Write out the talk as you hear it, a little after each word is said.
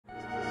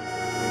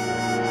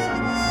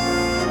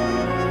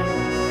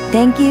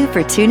Thank you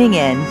for tuning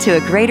in to A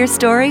Greater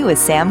Story with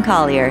Sam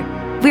Collier.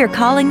 We are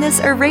calling this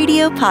a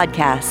radio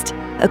podcast,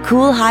 a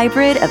cool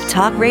hybrid of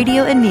talk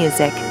radio and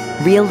music.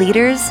 Real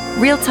leaders,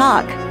 real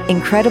talk,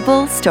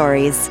 incredible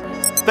stories.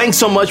 Thanks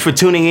so much for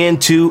tuning in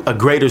to A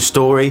Greater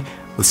Story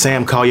with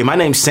Sam Collier. My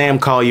name's Sam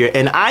Collier,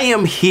 and I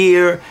am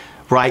here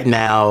right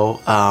now.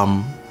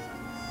 I'm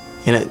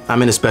in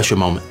a special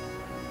moment.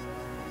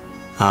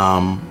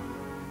 I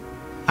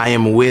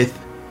am with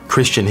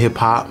Christian hip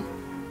hop.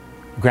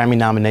 Grammy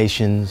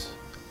nominations,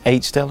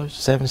 8 Stellars,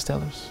 7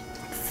 Stellars?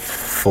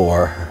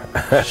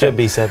 4. Should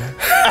be 7.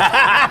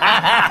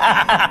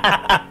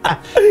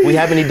 We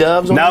have any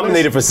doves on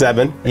Nominated for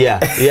 7.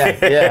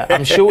 Yeah.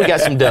 I'm sure we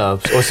got some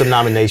doves or some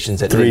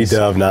nominations at 3 least. 3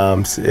 dove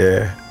noms,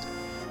 yeah.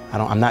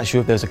 I'm not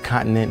sure if there's a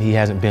continent he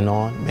hasn't been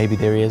on. Maybe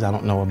there is, I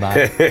don't know about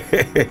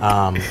it.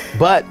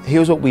 But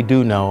here's what we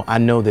do know. I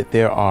know that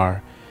there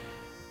are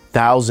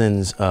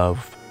thousands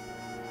of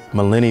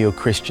millennial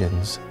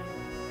Christians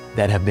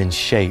that have been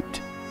shaped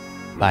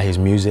by his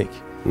music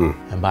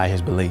and by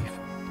his belief.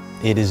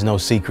 It is no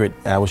secret,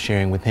 I was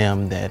sharing with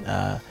him,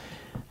 that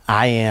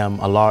I am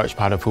a large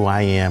part of who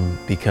I am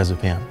because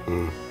of him.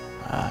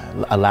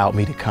 Allowed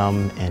me to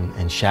come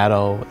and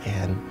shadow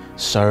and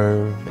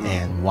serve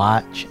and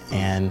watch,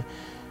 and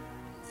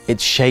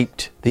it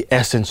shaped the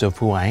essence of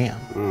who I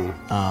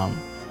am.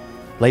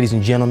 Ladies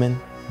and gentlemen,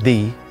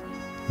 the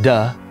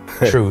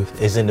truth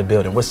is in the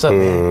building. What's up,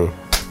 man?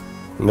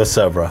 What's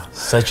up, bro?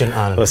 Such an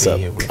honor to be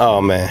here with you.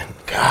 Oh, man.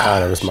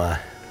 Honor is mine.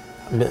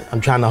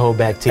 I'm trying to hold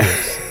back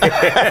tears.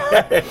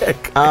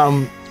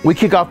 We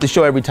kick off the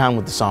show every time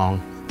with the song.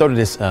 Throw to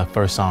this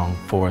first song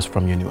for us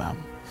from your new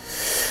album.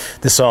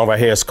 This song right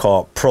here is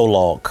called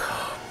Prologue,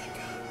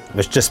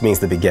 which just means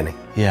the beginning.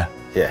 Yeah.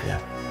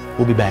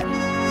 We'll be back.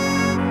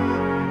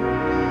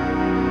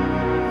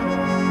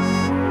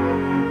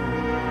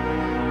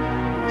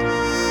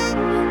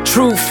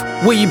 Truth,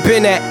 where you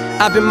been at?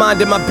 I've been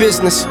minding my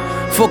business.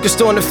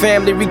 Focused on the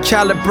family,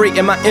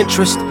 recalibrating my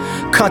interest.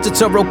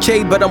 Contents are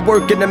okay, but I'm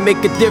working to make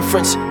a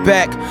difference.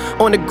 Back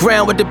on the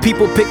ground where the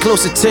people pay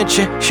close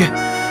attention.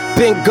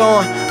 Been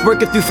gone,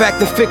 working through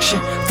fact and fiction.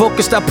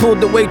 Focused, I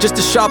pulled away just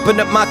to sharpen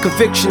up my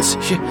convictions.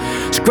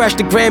 Scratch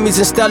the Grammys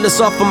and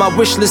Stellars off of my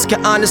wish list.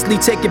 Can honestly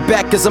take it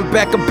back, cause I'm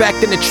back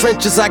in the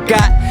trenches. I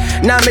got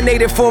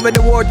nominated for an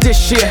award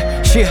this year.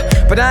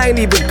 But I ain't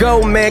even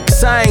go, man,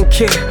 cause I ain't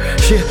care.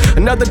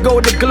 Another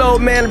Golden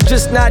Globe, man, I'm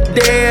just not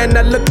there. And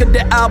I look at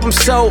the album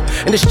sold,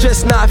 and it's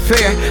just not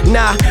fair.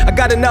 Nah, I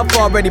got enough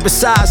already,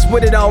 besides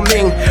what it all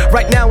mean.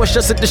 Right now it's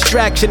just a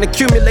distraction,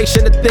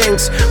 accumulation of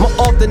things. More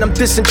often I'm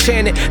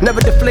disenchanted,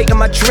 never deflating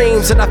my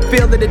dreams. And I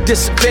feel at a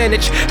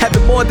disadvantage,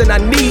 having more than I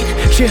need.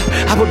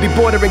 I would be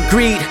bordering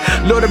greed,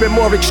 loitering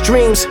more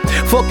extremes.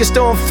 Focused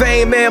on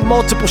fame and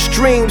multiple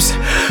streams.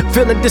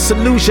 Feeling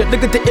disillusioned,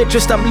 look at the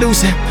interest I'm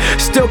losing.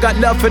 Still got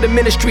love for the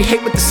ministry,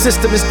 hate what the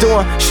system is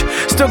doing.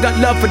 Still got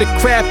love for the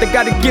craft, I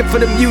got a gift for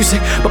the music.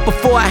 But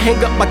before I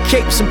hang up my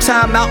cape, some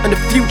time out in the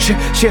future.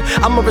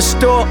 I'ma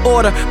restore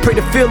order, pray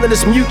the feeling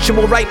is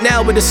mutual. Right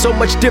now it is so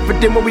much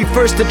different than when we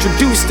first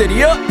introduced it.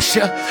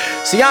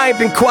 See, I ain't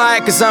been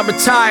quiet cause I'm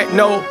retired,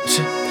 no.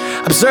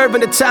 Observing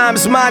the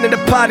times, minding the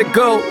pot of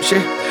gold.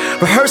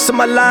 Rehearsing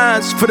my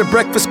lines for the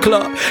Breakfast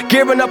Club.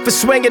 Gearing up for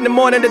swing in the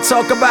morning to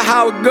talk about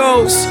how it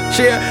goes.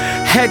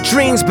 Had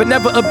dreams, but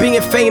never of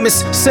being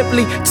famous.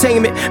 Simply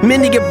tame it.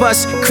 Many of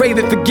us crave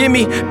it. Forgive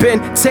me, been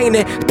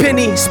tainted.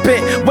 Penny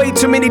spent way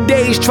too many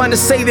days trying to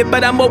save it,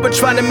 but I'm over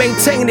trying to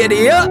maintain it.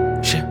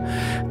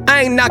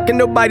 I ain't knocking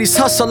nobody's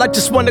hustle. I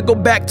just wanna go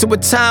back to a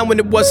time when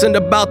it wasn't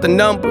about the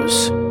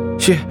numbers.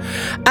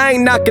 I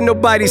ain't knocking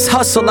nobody's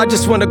hustle. I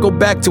just wanna go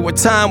back to a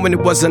time when it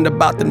wasn't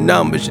about the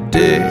numbers. You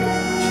dig?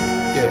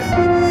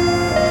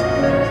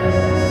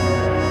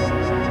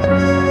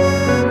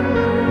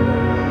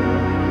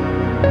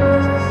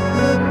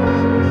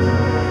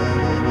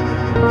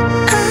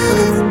 Out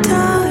of the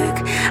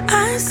dark,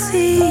 I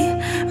see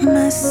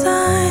my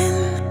son.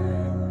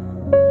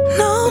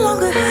 No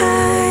longer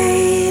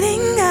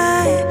hiding,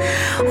 I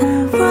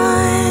won't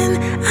run.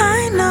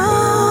 I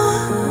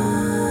know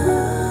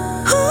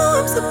who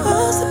I'm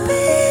supposed to be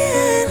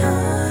and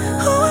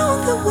who I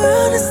want the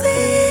world to see.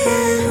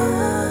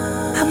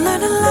 I've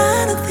learned a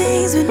lot of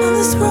things, been on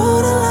this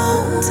road a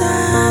long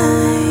time.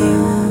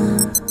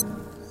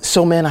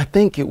 So, man, I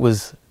think it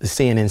was the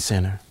CNN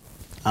Center.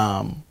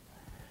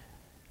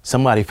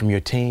 Somebody from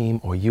your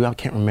team or you, I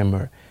can't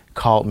remember,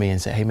 called me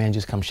and said, hey, man,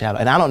 just come shadow.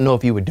 And I don't know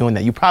if you were doing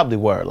that. You probably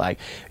were. Like,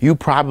 you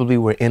probably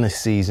were in a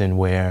season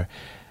where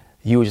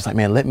you were just like,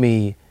 man, let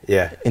me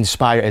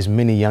inspire as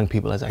many young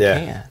people as I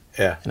can.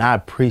 And I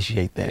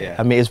appreciate that.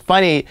 I mean, it's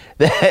funny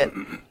that,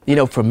 you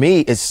know, for me,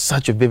 it's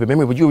such a vivid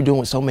memory, but you were doing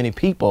with so many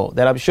people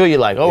that I'm sure you're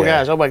like, oh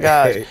gosh, oh my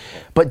gosh.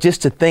 But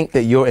just to think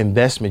that your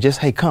investment, just,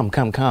 hey, come,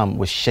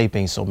 was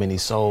shaping so many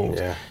souls.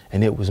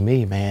 And it was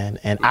me, man.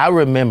 And I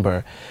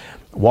remember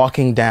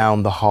walking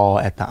down the hall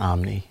at the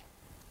Omni.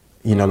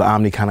 You know, the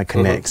Omni kind of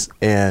connects.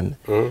 And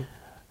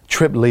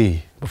Trip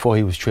Lee before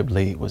he was Trip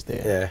Lee, was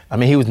there. Yeah. I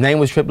mean, his name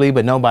was Trip Lee,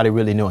 but nobody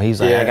really knew him. He was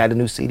like, Yeah. I got a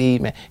new CD,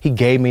 man. He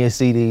gave me a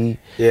CD.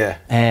 Yeah.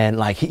 And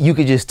like, you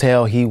could just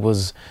tell he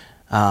was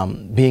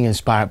being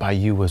inspired by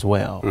you as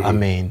well. Mm-hmm. I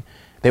mean,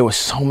 there were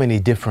so many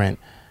different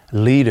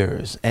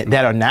leaders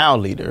that are now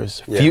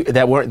leaders, Yeah. few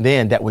that weren't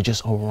then, that were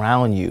just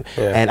around you.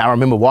 Yeah. And I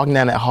remember walking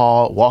down that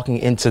hall, walking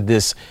into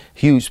this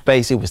huge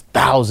space. It was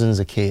thousands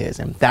of kids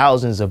and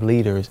thousands of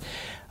leaders.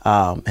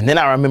 And then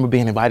I remember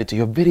being invited to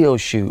your video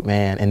shoot,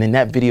 man. And then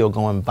that video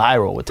going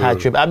viral with Ty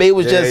Tripp. I mean, it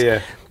was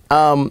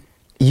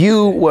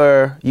you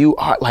were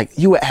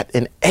at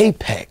an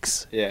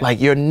apex. Yeah. Like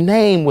your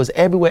name was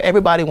everywhere.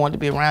 Everybody wanted to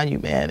be around you,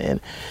 man.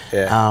 And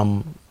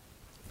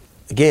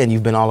again,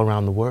 you've been all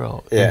around the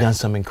world. Yeah. You've done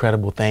some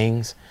incredible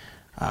things.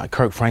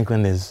 Kirk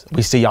Franklin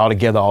we see y'all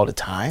together all the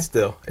time.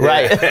 Still.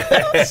 Right.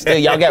 Still,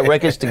 y'all got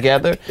records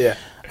together. Yeah.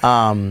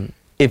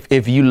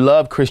 If you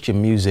love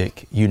Christian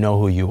music, you know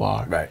who you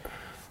are. Right.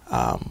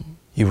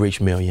 You've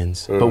reached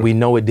millions, but we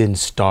know it didn't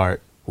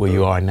start where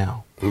you are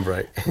now.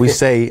 Right. We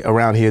say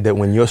around here that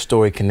when your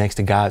story connects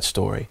to God's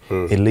story,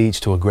 it leads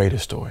to a greater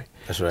story.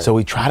 That's right. So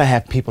we try to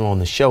have people on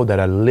the show that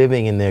are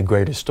living in their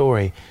greater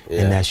story,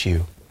 Yeah. and that's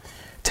you.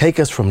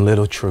 Take us from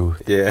Little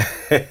Truth Yeah.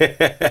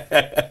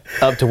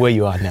 up to where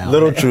you are now.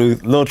 Little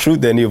Truth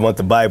didn't even want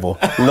the Bible.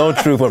 Little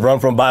Truth would run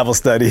from Bible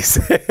studies.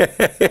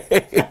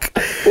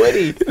 Would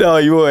he? No,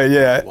 you would,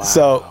 yeah. Wow.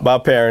 So my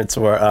parents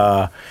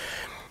were,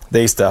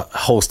 they used to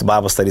host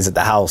Bible studies at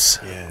the house.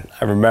 Yeah.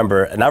 I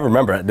remember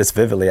this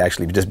vividly,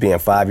 actually, just being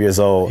 5 years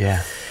old.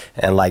 Yeah.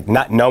 And like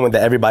not knowing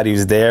that everybody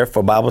was there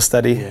for Bible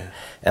study. Yeah.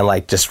 And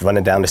like just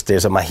running down the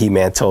stairs with my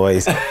He-Man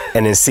toys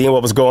and then seeing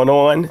what was going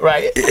on.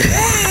 Right.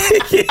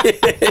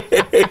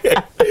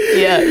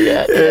 Yeah.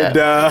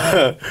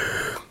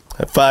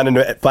 And finding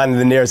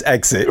the nearest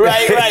exit.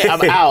 Right.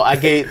 I'm out.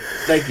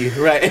 Thank you.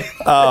 Right.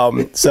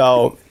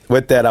 So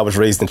with that, I was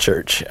raised in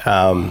church.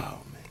 From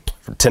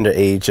tender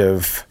age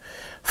of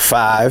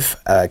 5,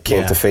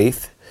 came Yeah. to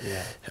faith.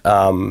 Yeah.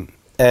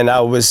 And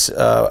I was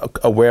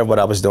aware of what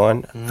I was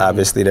doing.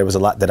 Obviously, there was a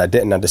lot that I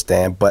didn't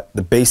understand, but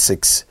the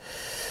basics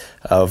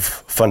of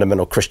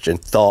fundamental Christian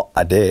thought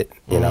I did,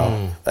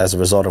 as a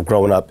result of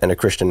growing up in a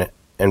Christian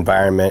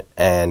environment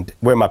and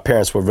where my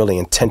parents were really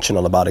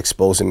intentional about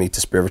exposing me to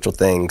spiritual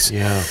things.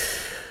 Yeah.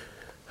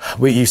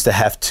 We used to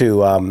have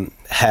to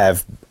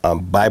have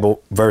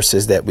Bible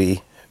verses that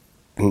we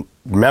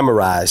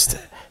memorized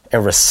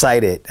and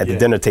recited at the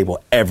dinner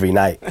table every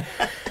night.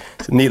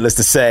 Needless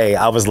to say,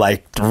 I was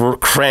like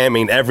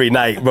cramming every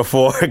night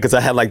before, because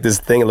I had like this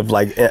thing of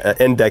like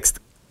indexed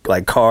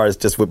like cards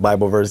just with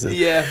Bible verses.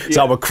 Yeah.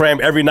 So I would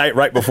cram every night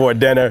right before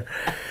dinner.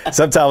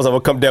 Sometimes I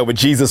would come down with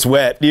Jesus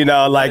wept,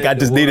 like I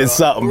just needed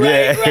something.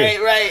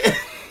 Right.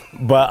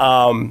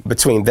 But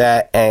between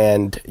that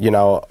and,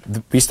 I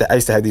used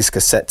to have these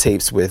cassette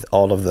tapes with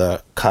all of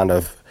the kind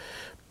of,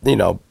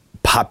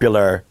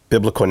 popular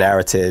biblical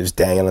narratives,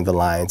 Daniel and the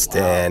Lion's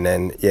Den,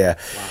 and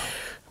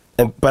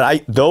But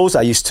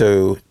I used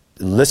to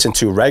listen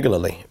to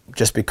regularly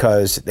just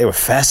because they were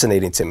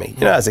fascinating to me.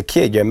 As a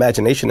kid, your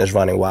imagination is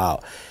running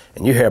wild.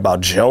 And you hear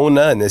about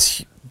Jonah and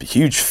this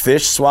huge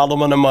fish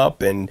swallowing him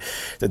up and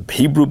the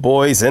Hebrew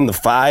boys in the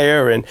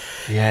fire and,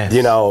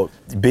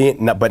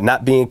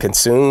 not being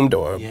consumed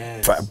or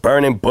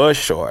burning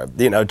bush or,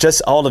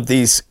 just all of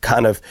these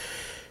kind of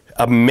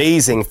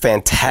amazing,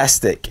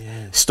 fantastic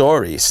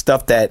stories,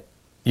 stuff that,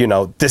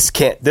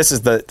 this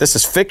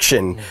is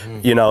fiction,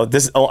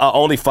 I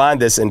only find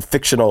this in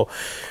fictional.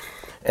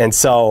 And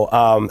so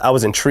I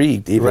was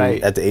intrigued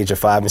even at the age of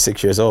 5 and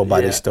 6 years old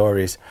by these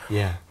stories.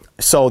 Yeah.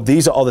 So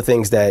these are all the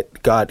things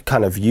that God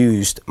kind of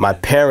used my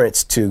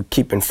parents to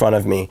keep in front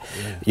of me.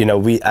 Yeah.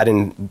 I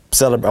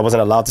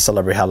wasn't allowed to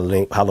celebrate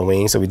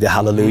Halloween, so we did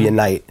Hallelujah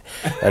night.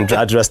 And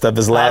I dressed up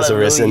as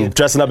Lazarus, and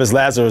dressing up as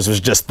Lazarus was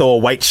just throw a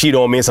white sheet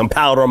on me and some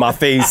powder on my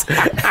face.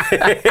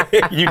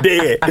 You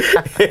did.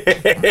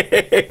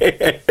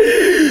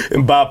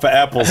 And bob for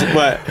apples.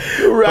 But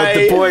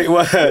the point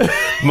was,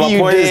 my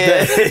point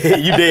is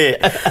that you did.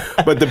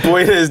 But the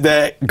point is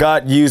that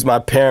God used my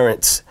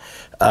parents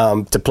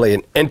to play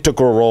an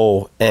integral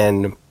role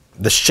in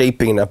the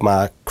shaping of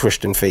my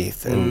Christian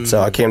faith. And so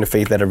I came to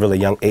faith at a really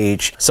young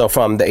age. So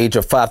from the age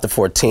of 5 to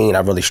 14, I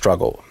really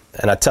struggled.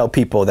 And I tell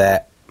people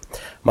that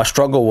my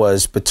struggle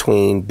was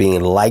between being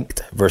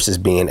liked versus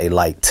being a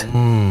liked,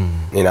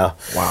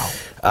 Wow.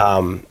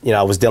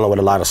 I was dealing with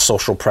a lot of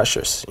social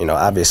pressures,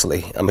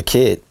 obviously. I'm a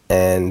kid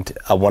and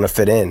I want to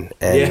fit in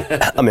and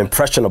I'm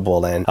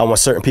impressionable and I want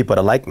certain people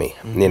to like me,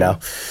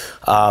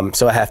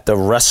 So I have to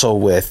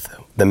wrestle with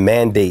the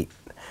mandate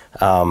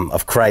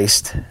of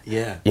Christ,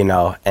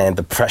 and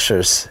the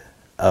pressures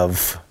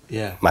of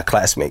my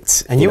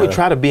classmates. And you would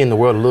try to be in the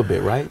world a little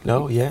bit, right?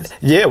 No? Yes?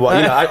 Yeah, well,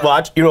 I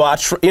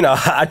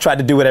tried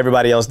to do what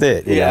everybody else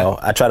did. You know,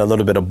 I tried a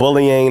little bit of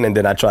bullying, and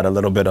then I tried a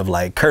little bit of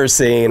like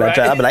cursing.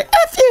 I'd be like,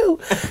 F you,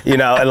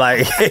 and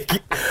like,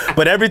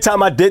 but every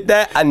time I did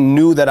that, I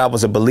knew that I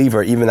was a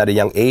believer, even at a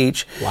young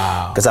age.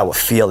 Wow. Because I would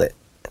feel it.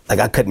 Like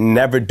I could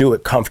never do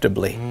it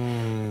comfortably.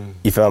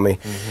 You feel me?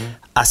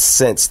 I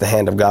sensed the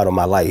hand of God on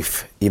my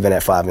life, even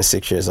at 5 and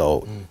 6 years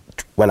old,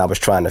 when I was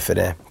trying to fit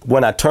in.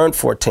 When I turned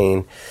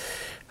 14,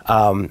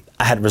 I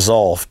had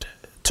resolved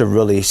to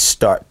really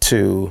start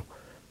to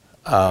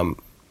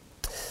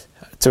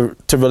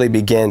really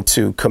begin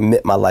to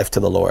commit my life to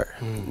the Lord.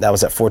 That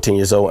was at 14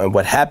 years old. And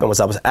what happened was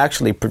I was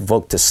actually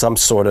provoked to some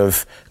sort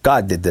of,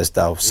 God did this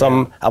though,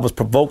 I was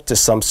provoked to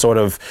some sort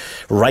of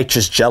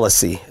righteous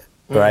jealousy,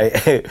 right?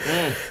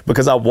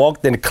 Because I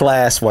walked in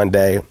class one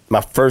day,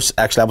 I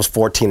was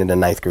 14 in the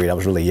 9th grade, I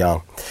was really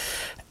young.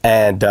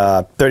 And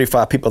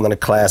 35 people in the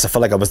class, I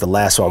felt like I was the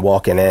last one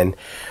walking in.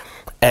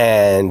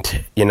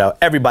 And,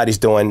 everybody's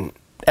doing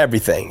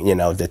everything,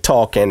 they're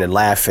talking and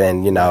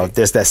laughing,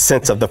 there's that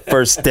sense of the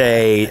first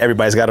day,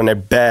 everybody's got on their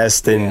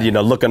best and,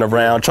 looking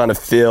around, trying to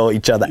feel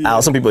each other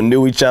out. Some people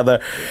knew each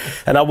other.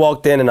 And I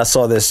walked in and I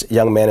saw this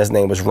young man, his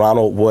name was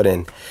Ronald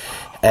Wooden.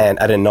 And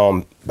I didn't know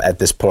him at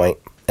this point.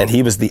 And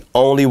he was the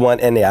only one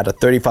in there out of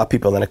 35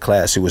 people in the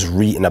class who was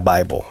reading the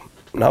Bible.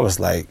 And I was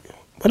like,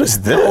 what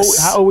is this?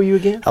 How old were you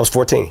again? I was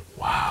 14.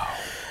 Wow.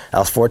 I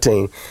was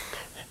 14.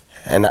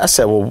 And I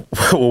said, well,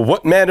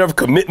 what manner of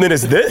commitment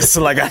is this?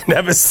 Like, I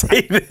never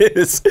see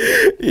this,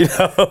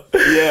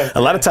 Yeah. A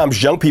lot of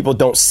times young people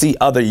don't see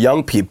other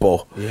young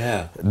people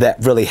that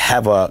really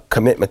have a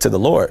commitment to the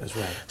Lord. That's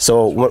right.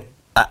 So when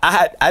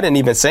I didn't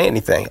even say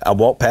anything. I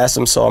walked past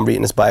him, saw him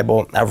reading his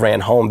Bible. I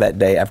ran home that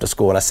day after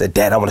school and I said,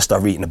 Dad, I want to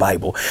start reading the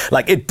Bible.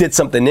 Like, it did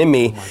something in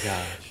me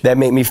that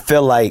made me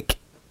feel like,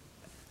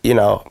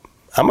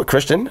 I'm a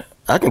Christian.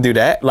 I can do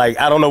that. Like,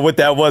 I don't know what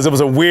that was. It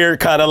was a weird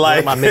kind of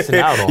like, what am I missing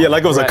out on? Yeah,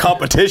 like it was a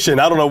competition.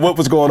 I don't know what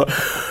was going on.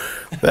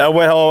 I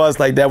went home. I was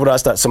like, Dad, what do I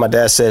start? So my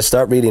dad said,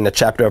 start reading a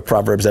chapter of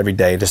Proverbs every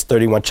day. There's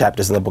 31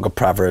 chapters in the book of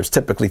Proverbs,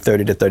 typically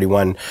 30 to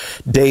 31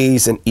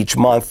 days in each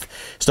month.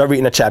 Start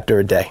reading a chapter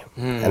a day.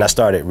 And I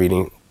started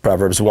reading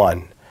Proverbs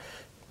 1.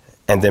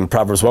 And then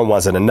Proverbs 1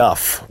 wasn't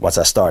enough once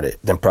I started.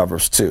 Then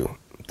Proverbs 2.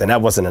 Then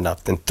that wasn't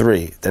enough. Then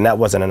 3. Then that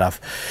wasn't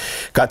enough.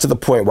 Got to the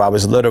point where I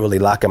was literally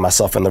locking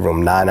myself in the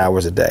room 9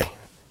 hours a day.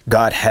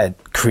 God had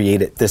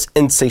created this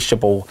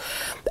insatiable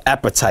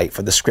appetite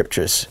for the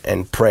scriptures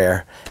and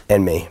prayer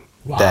in me.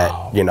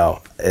 Wow.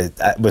 That,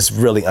 it was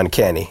really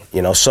uncanny,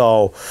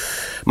 So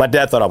my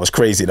dad thought I was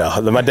crazy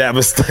though. My dad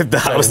was,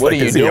 what are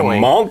you doing?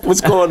 A monk?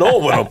 What's going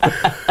on with him?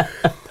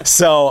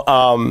 So,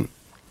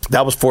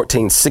 that was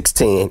 14,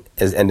 16,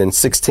 and then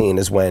 16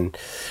 is when,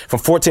 from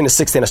 14 to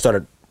 16, I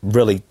started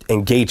really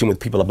engaging with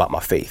people about my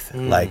faith.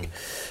 Like,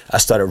 I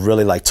started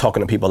really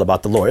talking to people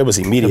about the Lord. It was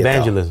immediate.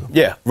 Evangelism. Though.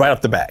 Yeah, right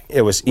off the bat.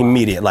 It was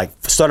immediate. Like,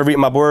 started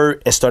reading my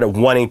word and started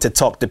wanting to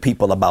talk to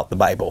people about the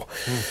Bible.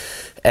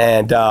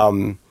 And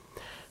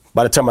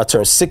by the time I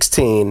turned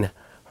 16,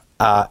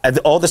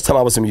 all this time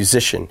I was a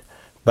musician,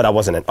 but I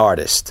wasn't an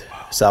artist.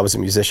 So I was a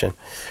musician.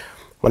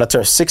 When I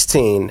turned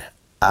 16,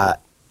 I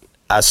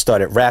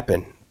started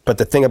rapping. But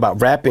the thing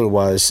about rapping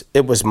was,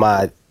 it was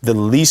the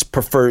least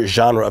preferred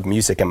genre of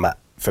music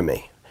for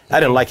me. I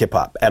didn't like hip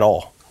hop at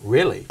all.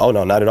 Really? Oh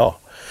no, not at all.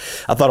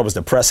 I thought it was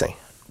depressing.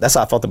 That's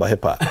how I felt about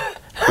hip hop.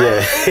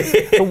 Yeah.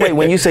 So wait,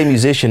 when you say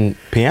musician,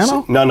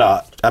 piano?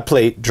 No. I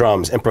played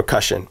drums and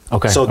percussion.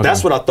 Okay. So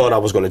that's what I thought I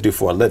was going to do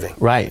for a living.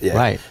 Right, yeah.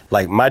 right.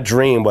 Like, my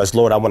dream was,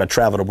 Lord, I want to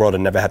travel the world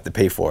and never have to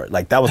pay for it.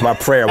 Like, that was my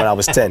prayer when I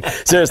was 10.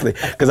 Seriously.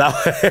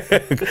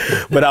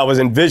 But I was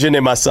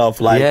envisioning myself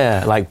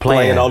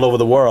playing all over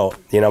the world.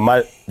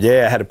 I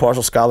had a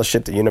partial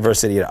scholarship to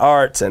University of the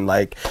Arts, and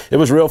it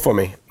was real for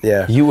me.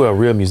 Yeah. You were a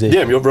real musician?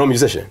 Yeah, I'm a real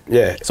musician.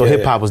 Yeah. So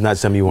hip hop was not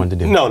something you wanted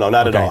to do? No,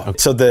 not at all. Okay.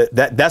 So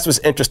that's what's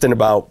interesting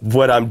about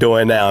what I'm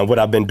doing now and what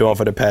I've been doing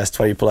for the past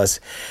 20 plus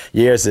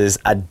years is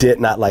I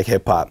did not like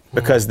hip hop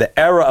because the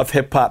era of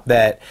hip hop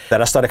that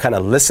I started kind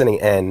of listening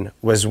in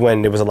was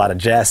when there was a lot of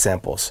jazz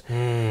samples.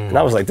 And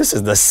I was like, this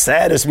is the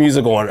saddest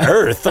music on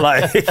earth.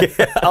 Like,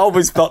 I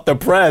always felt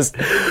depressed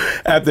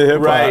after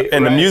hip hop.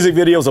 And the music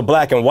videos are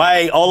black and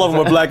white. All of them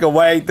are black and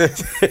white.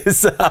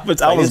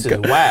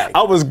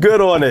 I was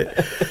good on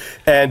it.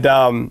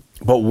 And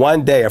but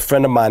one day, a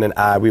friend of mine and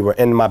I, we were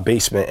in my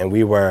basement and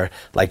we were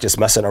just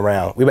messing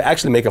around. We were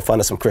actually making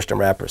fun of some Christian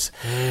rappers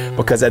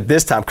because at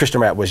this time,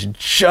 Christian rap was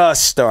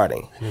just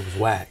starting. And it was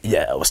whack.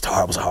 Yeah, it was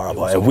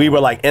horrible. And we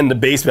were in the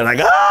basement,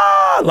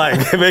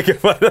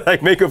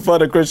 making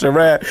fun of Christian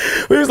rap.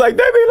 We was like,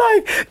 they be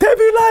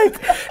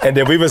like, and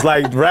then we was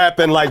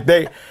rapping like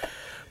they.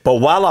 But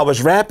while I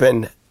was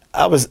rapping,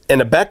 I was in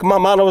the back of my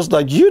mind, I was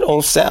like, you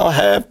don't sound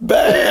half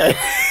bad.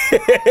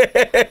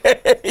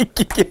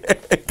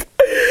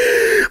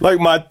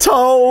 My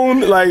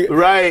tone,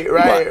 right.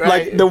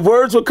 The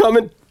words were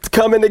coming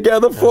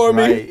together for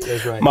me.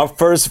 That's right. My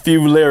first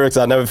few lyrics,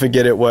 I'll never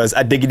forget it, was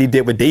I diggity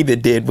did what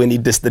David did when he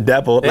dissed the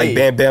devil, like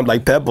bam bam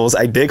like pebbles,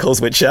 I dig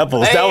hoes with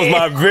shovels. Hey.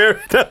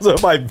 That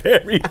was my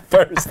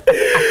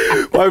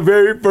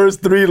very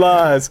first 3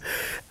 lines.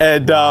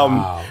 And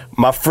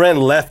my friend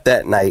left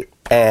that night.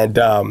 And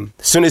as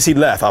soon as he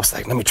left, I was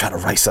like, let me try to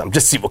write something,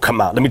 just see what come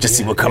out. Let me just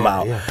see what come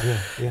out.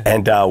 Yeah.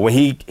 And when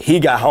he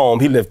got home,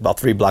 he lived about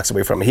 3 blocks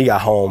away from me. He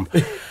got home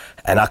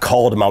and I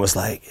called him. I was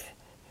like,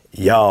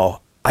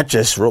 yo, I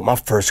just wrote my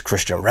first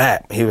Christian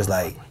rap. He was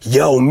like,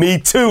 yo, me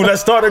too.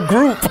 Let's start a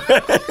group.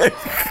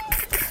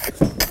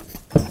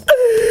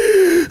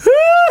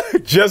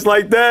 Just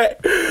like that,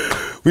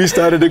 we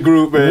started a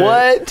group, man.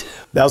 What?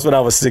 That was when I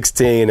was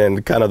 16,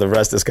 and kind of the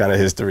rest is kind of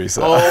history.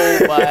 So. Oh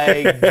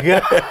my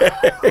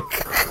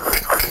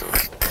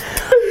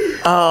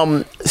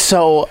God.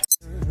 So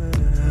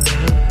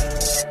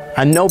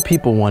I know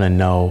people want to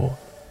know,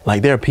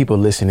 like there are people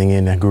listening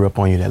in that grew up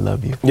on you that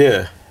love you.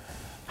 Yeah.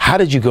 How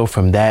did you go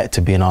from that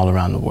to being all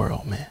around the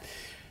world, man?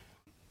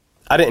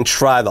 I didn't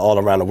try the all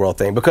around the world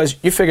thing because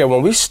you figure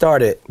when we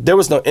started, there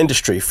was no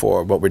industry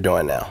for what we're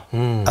doing now.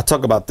 I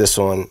talk about this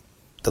on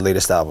the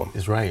latest album.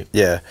 That's right.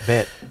 Yeah.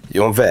 Vet.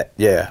 You on Vet,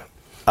 yeah.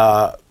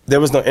 There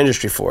was no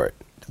industry for it.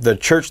 The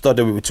church thought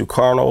that we were too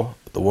carnal.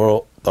 The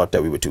world thought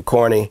that we were too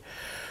corny.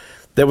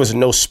 There was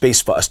no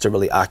space for us to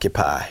really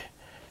occupy,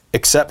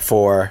 except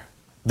for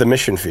the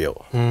mission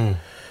field.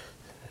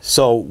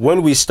 So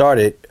when we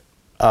started,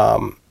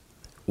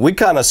 we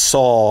kind of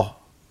saw,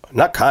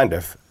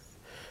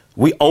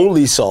 we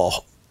only saw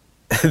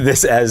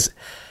this as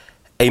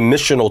a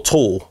missional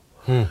tool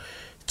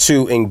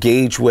to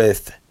engage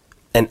with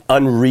an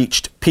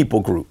unreached people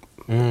group,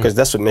 because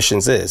that's what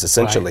missions is,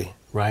 essentially.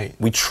 Right.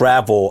 We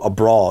travel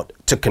abroad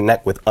to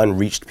connect with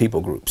unreached people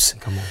groups.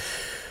 Come on.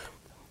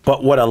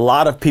 But what a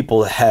lot of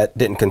people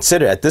didn't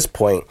consider at this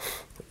point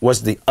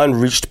was the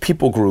unreached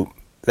people group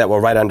that were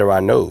right under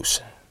our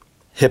nose,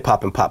 hip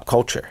hop and pop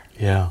culture.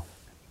 Yeah.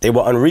 They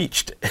were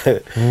unreached.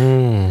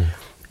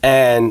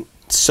 And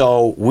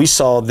so we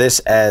saw this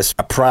as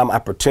a prime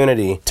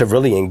opportunity to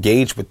really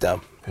engage with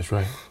them. That's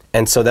right.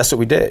 And so that's what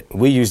we did.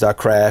 We used our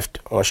craft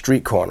on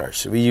street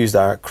corners. We used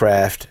our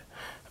craft,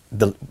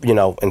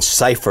 in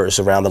ciphers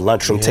around the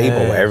lunchroom table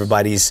where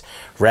everybody's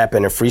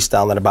rapping and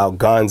freestyling about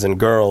guns and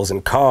girls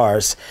and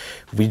cars.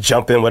 We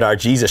jump in with our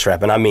Jesus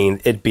rap, and I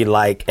mean, it'd be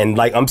like, and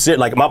like I'm serious,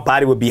 like my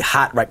body would be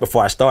hot right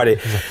before I started,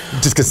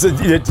 just because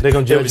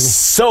there was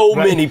so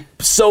many,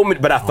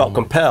 but I felt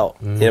compelled.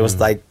 It was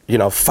like,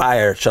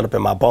 fire shut up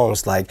in my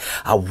bones. Like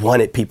I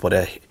wanted people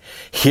to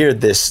hear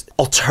this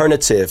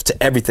alternative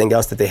to everything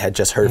else that they had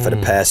just heard for the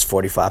past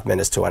 45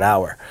 minutes to an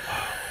hour.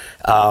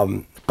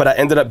 But I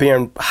ended up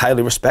being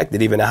highly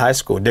respected, even in high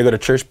school. They go to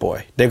church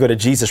boy, they go to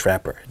Jesus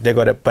rapper,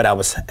 but I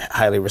was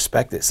highly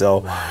respected.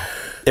 So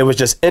it was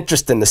just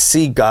interesting to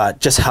see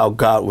just how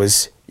God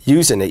was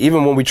using it.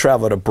 Even when we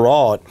traveled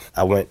abroad,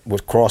 I went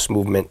with Cross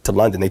Movement to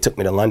London. They took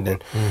me to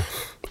London.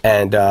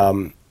 And,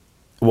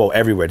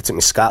 everywhere. They took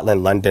me to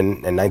Scotland,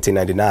 London in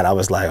 1999. I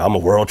was like, I'm a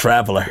world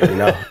traveler,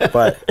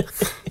 But,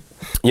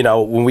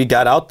 when we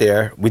got out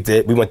there, we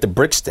went to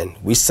Brixton.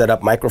 We set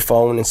up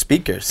microphone and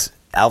speakers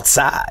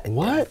outside.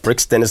 What?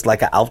 Brixton is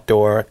like an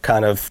outdoor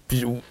kind of,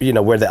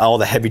 where all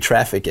the heavy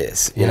traffic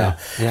is, you know?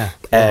 Yeah.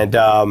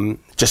 And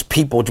just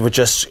people would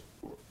just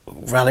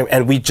rally,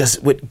 and we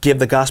just would give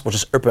the gospel,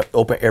 just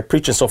open air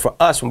preaching. So for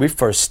us, when we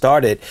first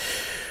started,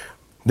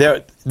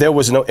 there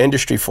was no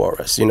industry for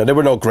us. There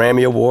were no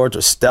Grammy Awards or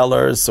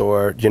Stellars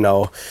or,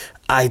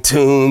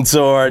 iTunes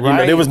or,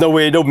 there was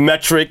no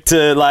metric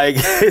to like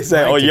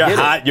say, oh, you're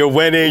hot, you're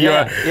winning.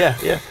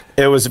 Yeah.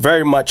 It was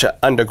very much an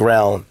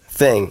underground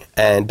thing.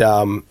 And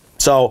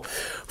so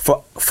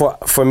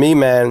for me,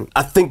 man,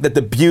 I think that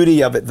the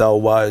beauty of it, though,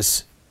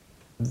 was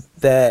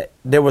that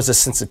there was a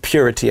sense of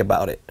purity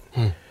about it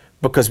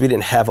because we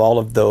didn't have all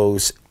of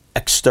those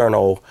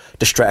external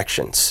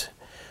distractions.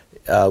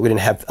 We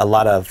didn't have a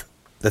lot of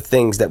the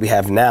things that we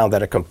have now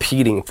that are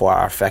competing for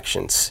our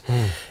affections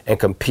and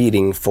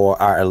competing for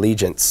our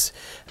allegiance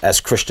as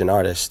Christian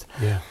artists.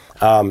 Yeah.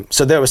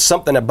 So there was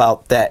something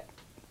about that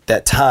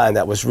time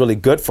that was really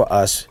good for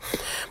us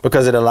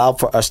because it allowed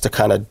for us to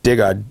kind of dig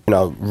our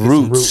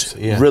roots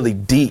really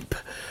deep,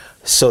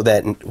 so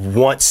that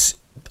once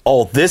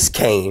all this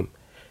came,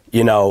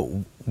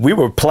 we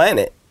were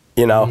planted,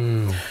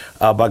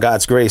 by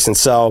God's grace. And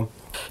so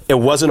it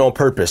wasn't on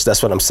purpose.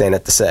 That's what I'm saying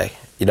to say.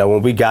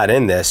 When we got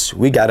in this,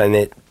 we got in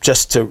it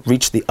just to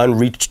reach the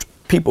unreached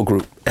people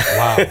group.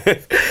 Wow.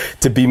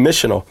 To be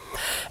missional.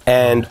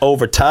 And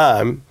over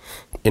time,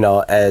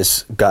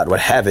 as God would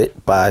have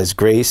it, by his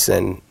grace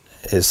and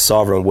his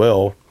sovereign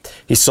will,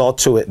 he saw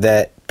to it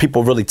that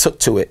people really took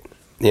to it,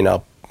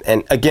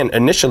 And again,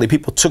 initially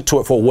people took to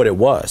it for what it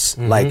was.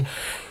 Like,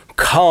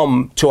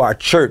 come to our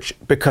church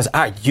because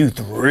our youth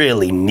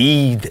really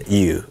need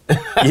you.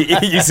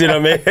 You see what I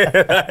mean?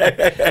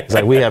 It's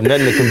like we have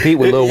nothing to compete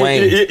with Lil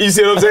Wayne. You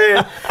see what I'm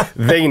saying?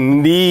 They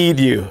need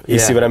you. You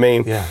see what I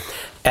mean? Yeah.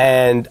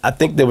 And I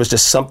think there was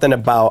just something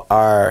about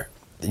our,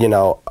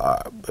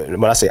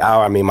 when I say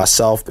our, I mean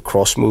myself, the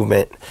Cross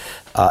Movement,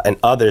 and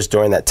others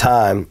during that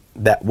time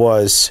that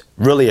was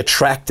really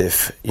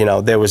attractive.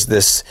 There was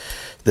this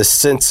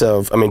sense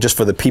of, just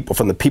for the people,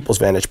 from the people's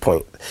vantage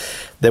point,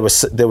 there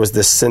was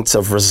this sense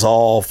of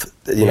resolve,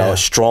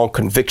 strong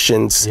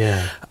convictions.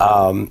 Yeah.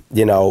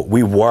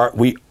 We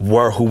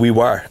were who we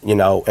were,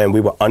 and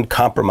we were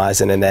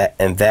uncompromising in that,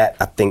 and that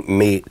I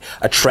think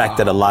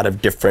attracted a lot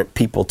of different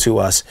people to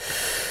us.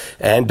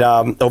 And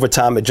over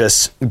time, it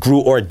just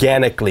grew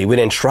organically. We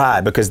didn't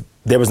try because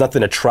there was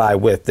nothing to try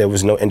with. There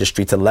was no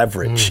industry to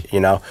leverage, you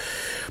know,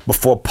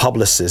 before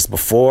publicists,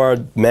 before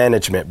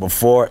management,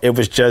 before it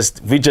was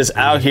just, we just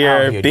out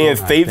here being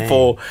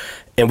faithful.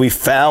 And we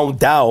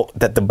found out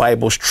that the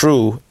Bible's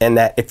true, and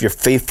that if you're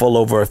faithful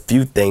over a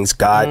few things,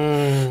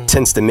 God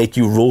tends to make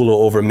you ruler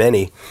over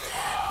many.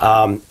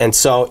 And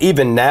so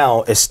even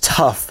now it's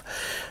tough,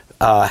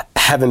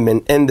 having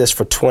been in this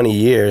for 20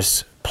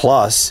 years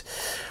plus,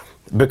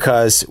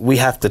 because we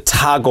have to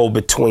toggle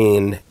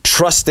between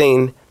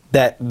trusting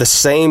that the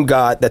same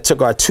God that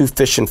took our 2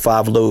 fish and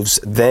 5 loaves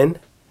then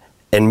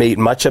and made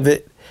much of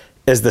it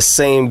is the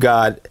same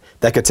God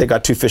that could take our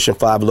 2 fish and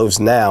 5 loaves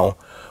now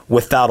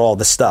without all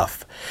the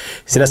stuff.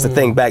 See, that's the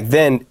thing. Back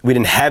then, we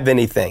didn't have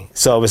anything.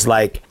 So it was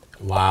like,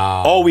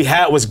 wow, all we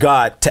had was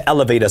God to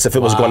elevate us if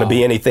it was going to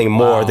be anything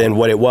more than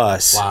what it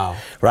was. Wow.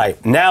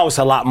 Right. Now it's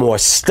a lot more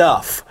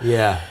stuff.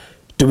 Yeah.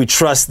 Do we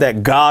trust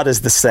that God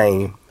is the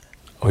same?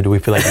 Or do we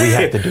feel like we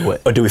have to do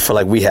it? Or do we feel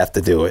like we have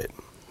to do it?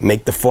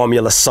 Make the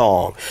formula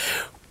song,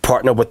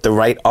 partner with the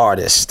right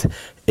artist,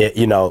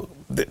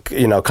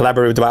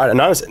 collaborate with the right artist.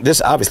 And honestly,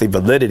 there's obviously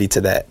validity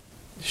to that.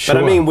 Sure.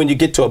 But I mean, when you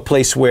get to a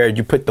place where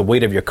you put the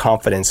weight of your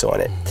confidence on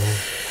it,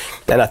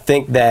 and I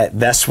think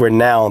that's where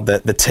now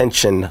the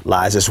tension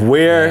lies, is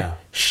where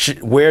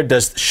should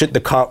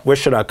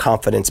our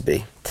confidence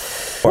be?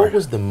 What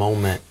was the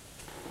moment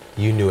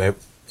you knew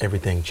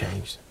everything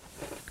changed?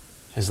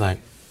 It's like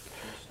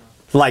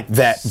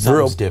that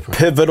real different.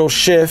 Pivotal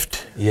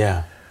shift.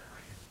 Yeah.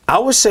 I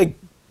would say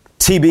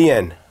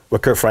TBN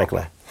with Kirk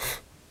Franklin.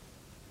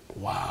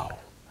 Wow.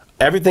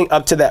 Everything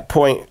up to that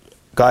point,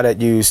 God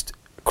had used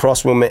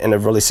cross movement in a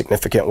really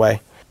significant way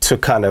to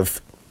kind of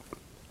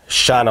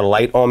shine a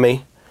light on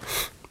me.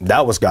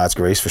 That was God's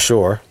grace for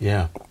sure.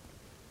 Yeah.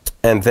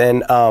 And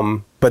then,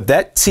 but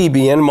that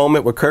TBN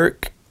moment with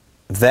Kirk,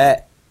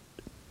 that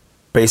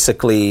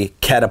basically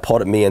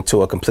catapulted me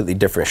into a completely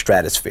different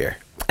stratosphere.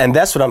 And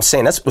that's what I'm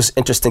saying. That's what's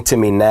interesting to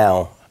me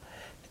now.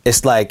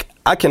 It's like,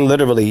 I can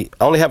literally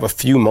only have a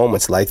few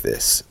moments like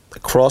this. The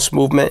cross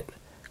movement,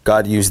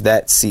 God used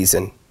that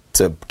season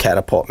to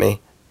catapult me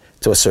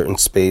to a certain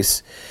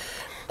space.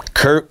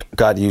 Kirk,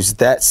 God used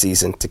that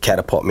season to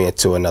catapult me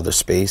into another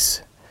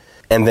space.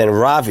 And then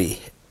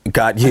Ravi,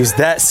 God used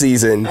that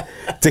season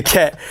to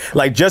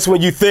just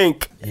when you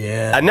think,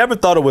 I never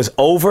thought it was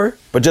over,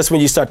 but just when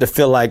you start to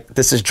feel like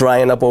this is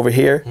drying up over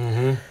here,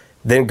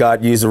 then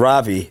God used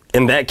Ravi,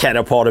 and that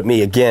catapulted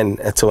me again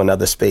into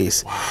another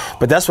space. Wow.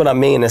 But that's what I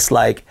mean. It's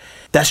like,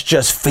 that's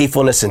just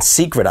faithfulness in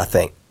secret, I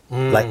think.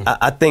 Like,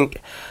 I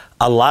think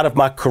a lot of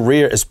my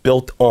career is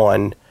built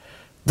on,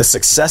 the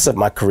success of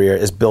my career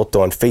is built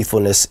on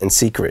faithfulness in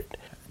secret.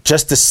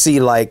 Just to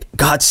see like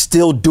God's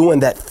still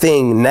doing that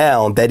thing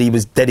now that he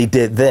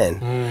did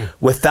then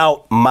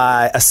without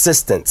my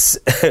assistance.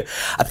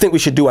 I think we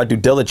should do our due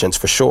diligence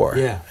for sure.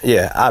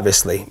 Yeah,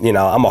 obviously. You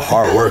know, I'm a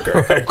hard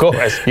worker. Of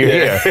course, you're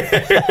here.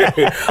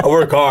 I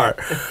work hard.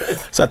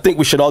 So I think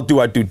we should all do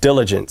our due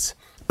diligence.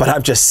 But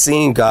I've just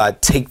seen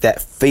God take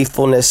that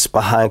faithfulness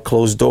behind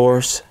closed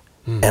doors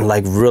and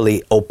like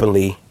really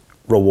openly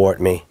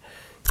reward me.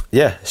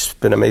 Yeah, it's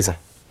been amazing.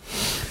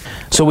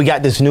 So we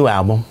got this new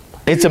album.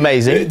 It's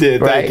amazing. It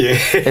did, right? Thank you.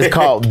 It's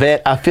called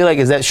Vet. I feel like,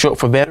 is that short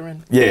for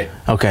veteran? Yeah.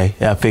 Okay,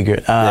 yeah, I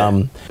figured.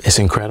 It's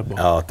incredible.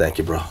 Oh, thank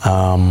you, bro.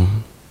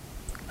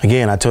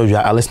 Again, I told you,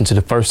 I listened to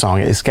the first song.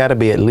 It's got to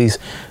be at least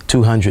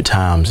 200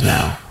 times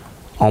now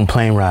on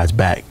plane rides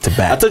back to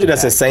back. I told you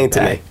that's insane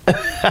to me.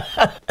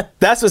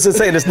 That's what's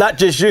insane. It's not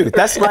just you.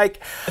 That's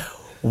like,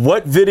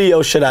 what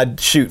video should I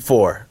shoot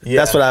for?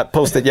 Yeah. That's what I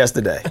posted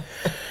yesterday.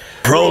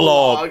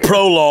 Prologue. The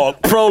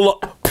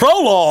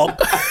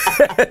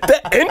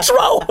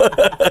intro.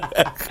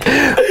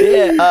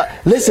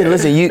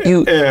 Listen.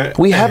 You.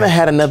 We haven't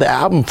had another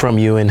album from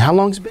you in how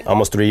long it's been?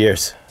 Almost 3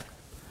 years.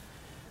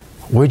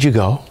 Where'd you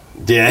go?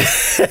 Yeah.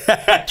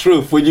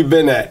 Truth. Where you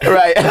been at?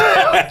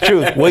 Right.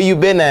 Truth. Where you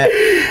been at?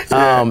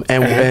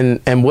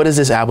 And what does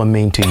this album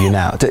mean to you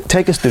now?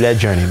 Take us through that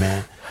journey,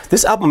 man.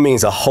 This album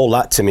means a whole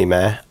lot to me,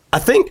 man. I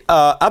think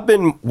I've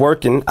been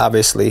working,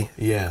 obviously,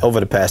 over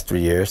the past 3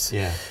 years.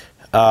 Yeah.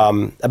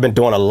 I've been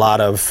doing a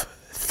lot of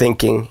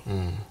thinking,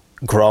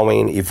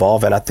 growing,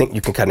 evolving. I think you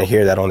can kind of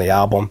hear that on the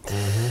album.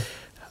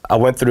 I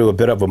went through a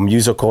bit of a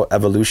musical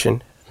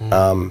evolution,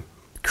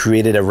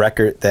 created a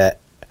record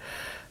that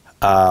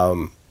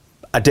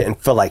I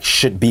didn't feel like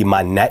should be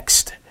my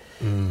next.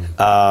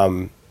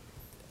 And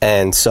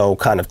so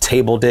kind of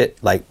tabled it,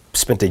 like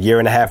spent 1.5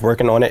 years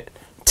working on it,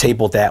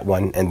 tabled that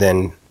one, and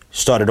then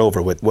started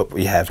over with what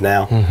we have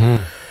now.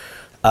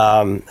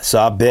 So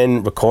I've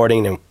been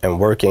recording and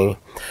working.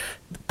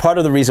 Part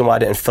of the reason why I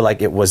didn't feel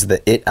like it was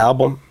the It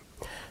album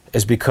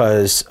is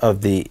because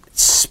of the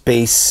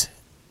space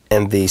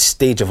and the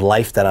stage of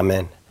life that I'm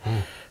in.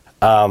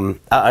 I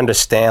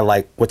understand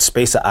like what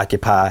space I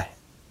occupy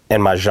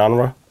in my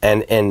genre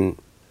and in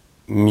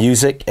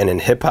music and in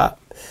hip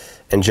hop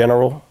in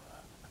general.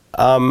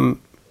 I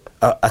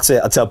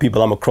tell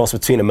people I'm a cross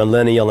between a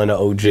millennial and an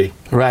OG.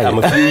 Right. I'm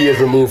a few years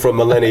removed from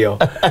millennial.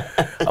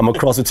 I'm a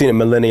cross between a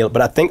millennial,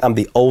 but I think I'm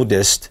the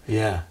oldest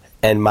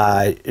and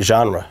my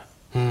genre,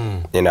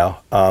 you know?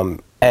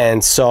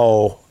 And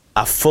so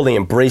I fully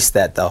embrace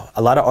that, though.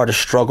 A lot of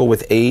artists struggle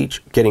with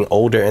age, getting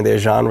older in their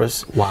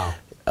genres. Wow.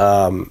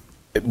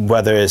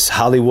 Whether it's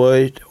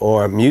Hollywood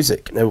or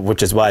music,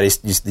 which is why they,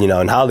 you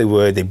know, in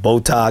Hollywood they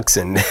Botox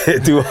and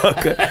do,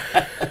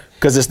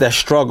 because it's that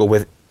struggle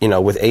with, you know,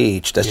 with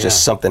age. That's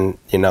just something,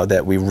 you know,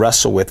 that we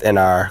wrestle with in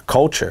our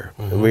culture.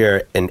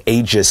 We're an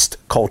ageist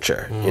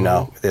culture, you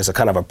know. There's a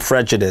kind of a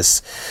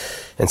prejudice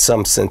in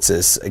some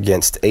senses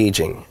against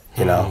aging,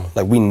 you know.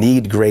 Like, we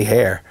need gray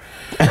hair,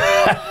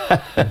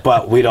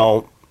 but we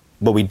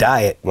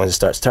dye it when it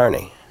starts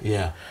turning.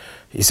 Yeah.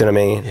 You see what I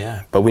mean?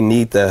 Yeah. But we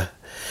need the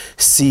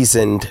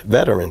seasoned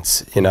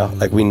veterans, you know.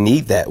 Like, we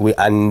need that.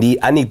 I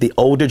need the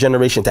older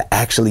generation to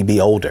actually be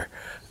older.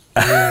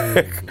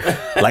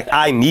 Like,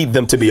 I need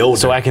them to be older.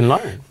 So I can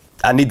learn.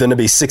 I need them to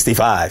be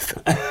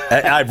 65.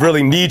 I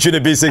really need you to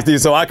be 60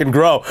 so I can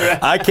grow.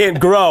 I can't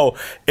grow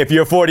if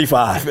you're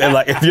 45. And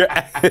like, if you're,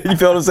 you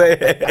feel what I'm saying?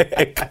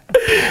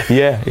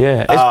 Yeah.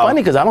 It's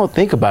funny because I don't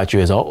think about you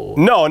as old.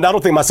 No, and I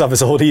don't think myself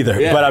as old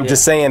either. Yeah, but I'm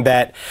just saying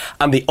that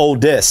I'm the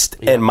oldest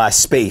in my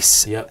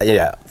space. Yep.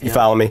 Yeah, you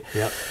follow me?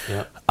 Yep.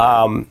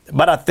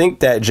 But I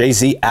think that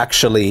Jay-Z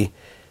actually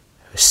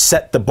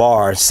set the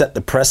bar, set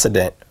the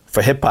precedent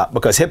for hip hop,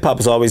 because hip hop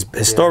has always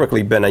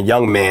historically been a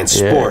young man's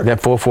sport. That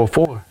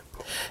 444.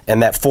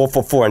 And that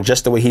 444, and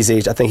just the way he's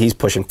aged, I think he's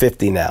pushing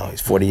 50 now. He's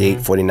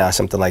 48, 49,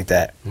 something like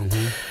that.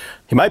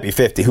 He might be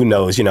 50, who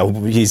knows? You know,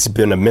 he's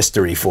been a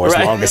mystery for as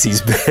long as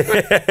he's been.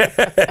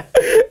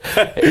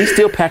 He's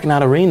still packing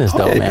out arenas,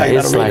 though, man.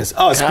 It's like,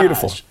 oh, it's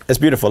beautiful. It's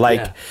beautiful.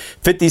 Like,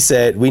 50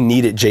 said, we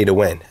needed Jay to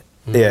win.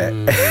 Yeah.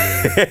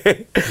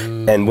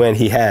 And when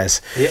he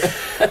has. Yeah.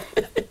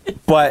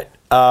 But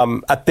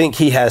I think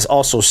he has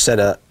also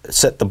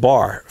set the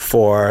bar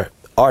for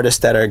artists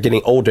that are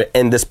getting older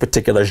in this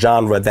particular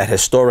genre that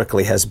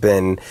historically has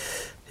been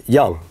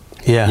young.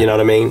 Yeah. You know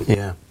what I mean?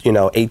 Yeah. You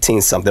know,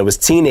 18 something. It was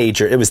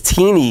teenager. It was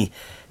teeny.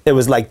 It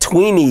was like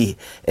tweeny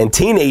and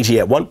teenagey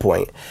at one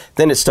point.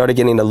 Then it started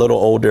getting a little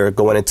older,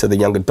 going into the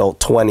young adult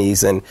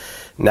 20s, and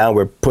now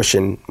we're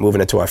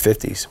moving into our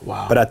 50s.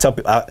 Wow. But I tell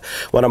people,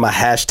 one of my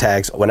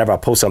hashtags whenever I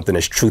post something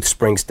is Truth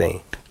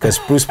Springsteen, because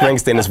Bruce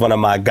Springsteen is one of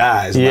my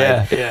guys.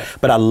 Yeah.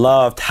 But I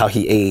loved how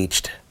he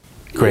aged.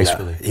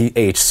 Gracefully. You know, he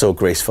aged so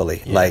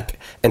gracefully,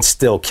 and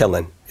still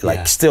killing,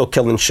 still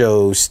killing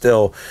shows,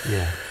 still.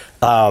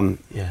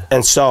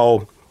 And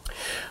so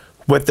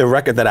with the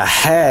record that I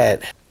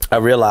had, I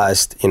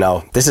realized, you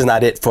know, this is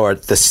not it for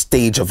the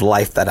stage of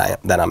life that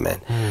I'm in.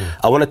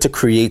 I wanted to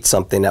create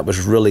something that was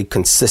really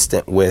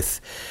consistent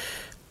with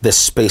this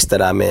space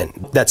that I'm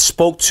in, that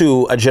spoke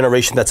to a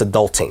generation that's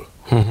adulting.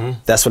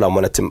 That's what I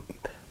wanted to.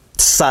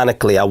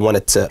 Sonically, I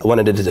wanted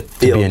it to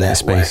feel to be in that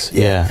space.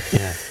 Way. Yeah.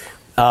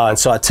 And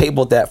so I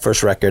tabled that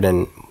first record,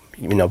 and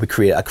you know, I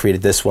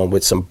created this one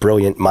with some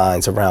brilliant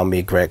minds around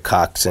me, Greg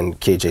Cox and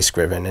KJ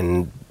Scriven,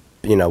 and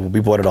you know,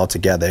 we brought it all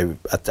together.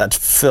 I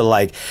feel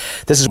like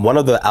this is one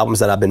of the albums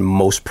that I've been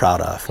most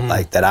proud of,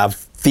 like that I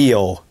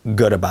feel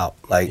good about.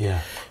 Like,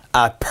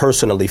 I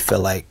personally feel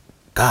like,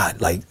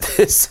 God, like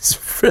this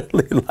is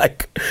really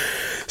like.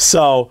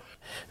 So,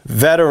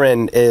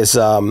 Veteran is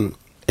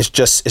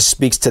it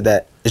speaks to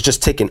that. It's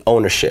just taking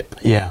ownership.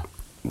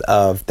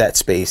 Of that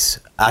space.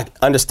 I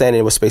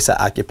understanding what space I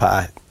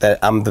occupy. That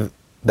I'm the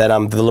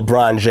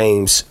LeBron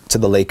James to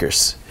the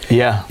Lakers.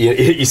 You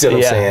see what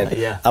I'm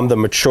saying? I'm the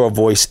mature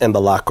voice in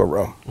the locker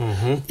room.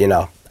 You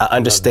know, I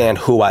understand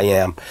who I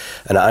am,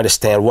 and I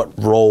understand what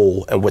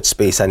role and what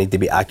space I need to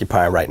be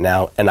occupying right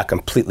now, and I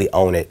completely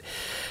own it.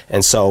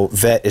 And so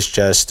vet is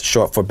just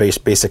short for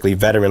basically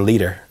veteran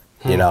leader.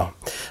 You know,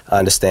 I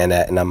understand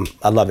that, and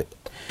I love it.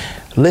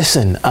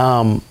 Listen,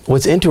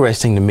 what's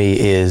interesting to me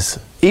is,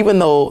 even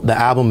though the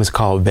album is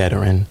called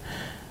Veteran,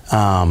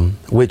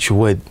 which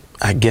would,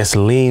 I guess,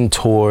 lean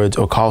towards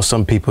or cause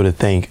some people to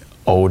think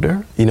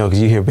older, you know,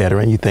 because you hear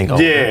veteran, you think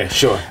older. Yeah,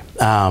 sure.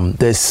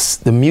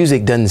 The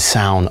music doesn't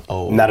sound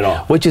old. Not at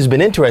all. Which has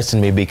been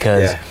interesting to me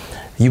because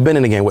you've been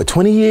in the game,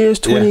 20 years?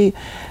 20? Yeah.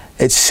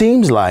 It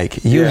seems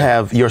like you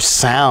have, your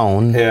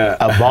sound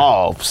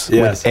evolves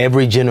with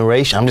every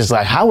generation. I'm just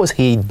like, how is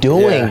he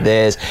doing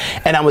this?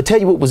 And I would tell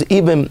you what was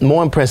even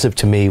more impressive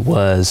to me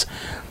was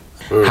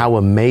how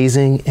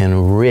amazing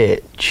and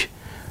rich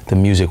the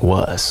music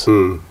was.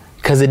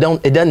 Because it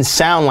doesn't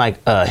sound like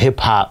a hip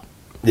hop,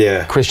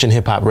 Christian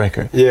hip hop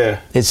record.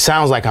 It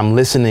sounds like I'm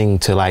listening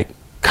to like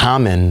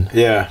Common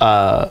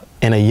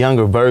in a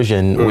younger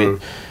version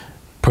with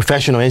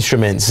professional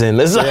instruments, and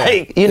it's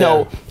like, you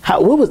know,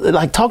 what was it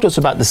like? Talk to us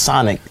about the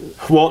sonic.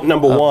 Well,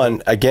 number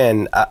one,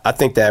 again, I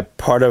think that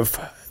part of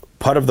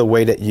the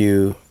way that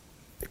you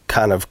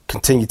kind of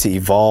continue to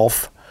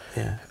evolve,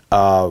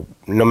 no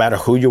matter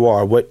who you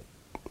are, what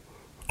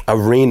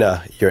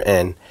arena you're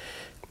in,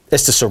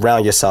 is to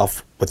surround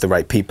yourself with the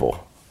right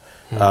people.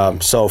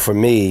 So for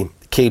me,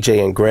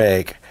 KJ and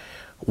Greg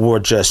were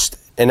just,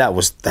 and that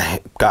was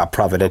God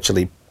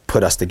providentially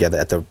put us together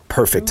at the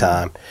perfect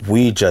time.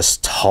 We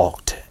just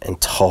talked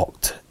and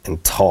talked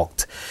and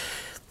talked.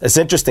 It's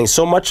interesting.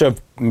 So much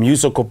of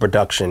musical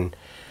production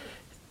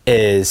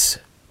is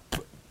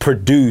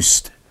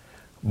produced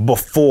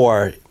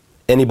before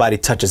anybody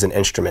touches an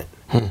instrument.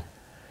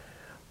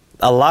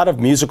 A lot of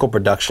musical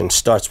production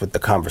starts with the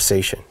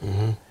conversation.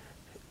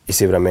 You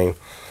see what I mean?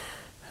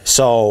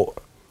 So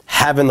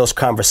having those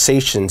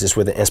conversations is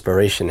where the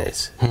inspiration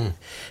is.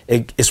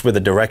 It's where the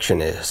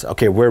direction is.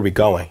 Okay, where are we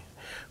going?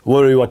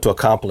 What do we want to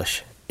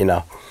accomplish? You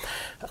know,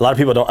 a lot of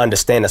people don't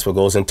understand that's what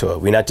goes into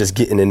it. We're not just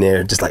getting in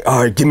there just like,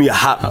 all right, give me a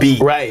hot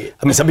beat. Right.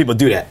 I mean, some people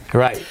do that.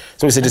 Right.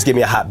 Somebody said, just give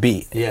me a hot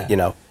beat. Yeah. You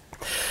know.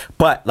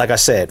 But like I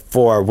said,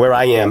 for where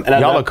I am, and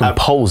y'all are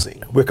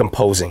composing. We're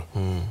composing.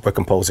 We're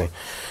composing.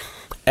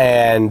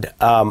 And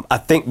I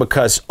think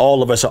because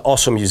all of us are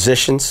also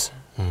musicians,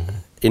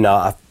 you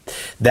know,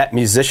 that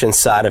musician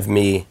side of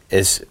me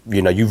is,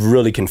 you know, you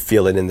really can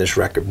feel it in this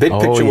record. Big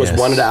Picture was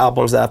one of the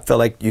albums that I feel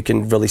like you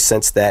can really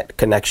sense that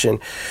connection.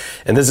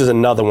 And this is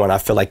another one I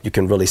feel like you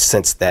can really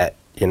sense that,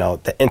 you know,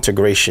 the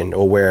integration,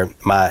 or where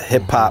my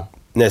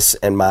hip-hopness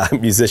and my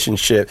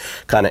musicianship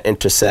kind of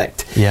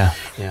intersect. Yeah.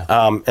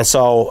 And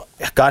so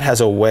God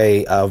has a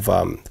way of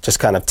just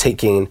kind of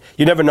taking,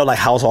 you never know like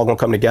how it's all gonna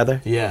come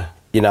together. Yeah.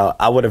 You know,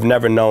 I would have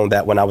never known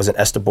that when I was in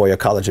Esther Boyer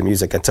College of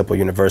Music at Temple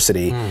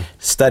University,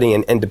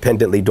 studying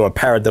independently, doing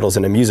paradiddles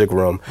in the music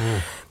room,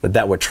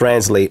 that would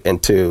translate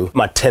into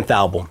my 10th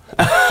album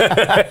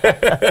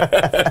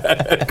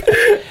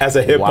as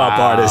a hip hop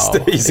artist.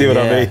 You see what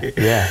I mean?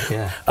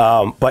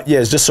 Yeah. But yeah,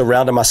 it's just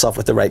surrounding myself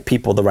with the right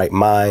people, the right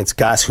minds,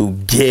 guys who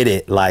get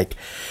it. Like,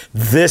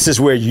 this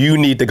is where you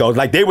need to go.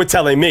 Like they were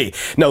telling me,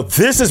 no,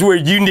 this is where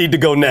you need to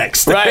go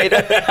next. Right.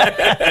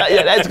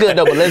 Yeah, that's good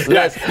though. But let's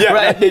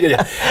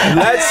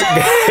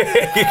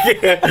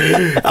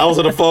I was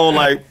on the phone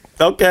like,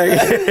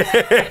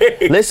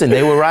 okay. Listen,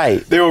 they were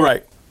right. They were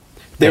right.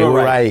 They were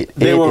right.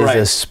 They were right.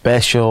 It is a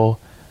special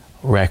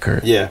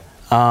record. Yeah.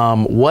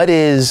 What do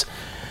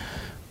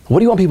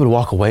you want people to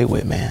walk away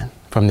with, man,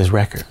 from this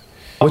record?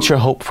 What's your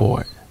hope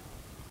for it?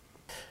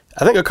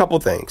 I think a couple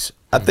things.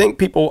 I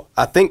think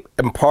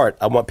in part,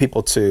 I want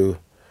people to,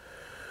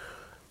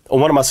 on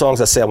one of my songs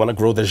I say I want to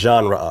grow the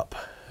genre up.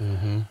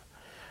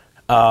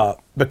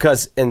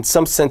 Because in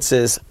some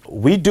senses,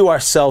 we do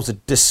ourselves a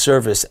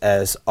disservice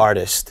as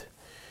artists,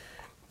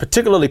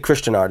 particularly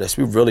Christian artists.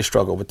 We really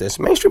struggle with this.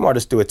 Mainstream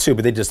artists do it too,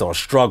 but they just don't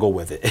struggle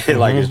with it.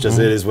 Like it's just,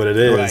 it is what it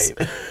is.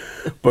 Right.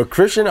 But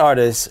Christian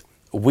artists,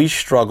 we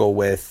struggle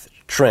with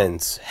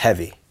trends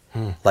heavy.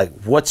 Like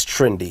what's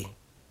trendy,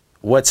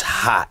 what's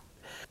hot.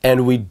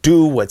 And we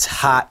do what's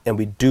hot and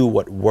we do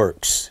what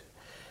works.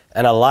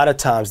 And a lot of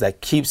times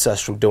that keeps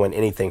us from doing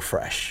anything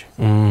fresh.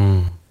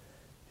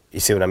 You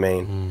see what I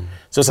mean?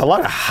 So it's a lot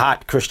of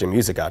hot Christian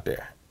music out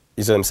there.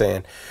 You see what I'm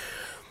saying?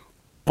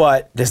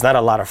 But there's not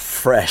a lot of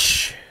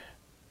fresh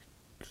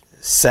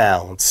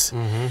sounds.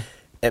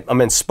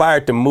 I'm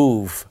inspired to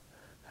move,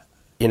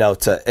 you know,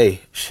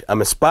 I'm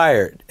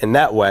inspired in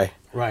that way.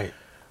 Right.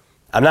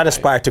 I'm not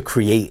inspired to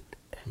create.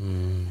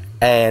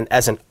 And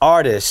as an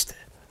artist,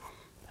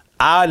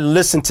 I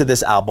listened to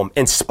this album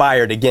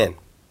inspired again.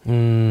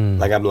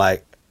 Like I'm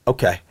like,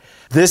 okay,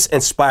 this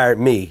inspired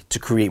me to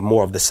create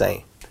more of the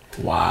same.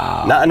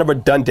 Wow. Not in a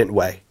redundant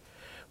way,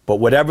 but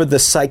whatever the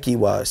psyche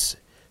was,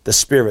 the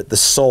spirit, the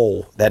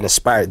soul that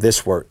inspired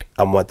this work,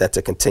 I want that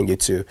to continue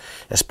to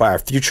inspire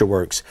future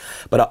works.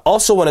 But I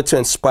also wanted to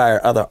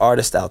inspire other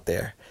artists out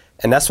there.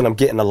 And that's what I'm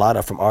getting a lot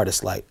of from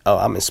artists like, oh,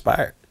 I'm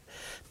inspired.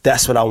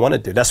 That's what I want to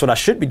do. That's what I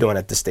should be doing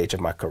at this stage of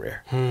my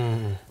career.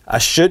 I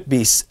should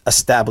be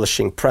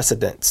establishing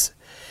precedents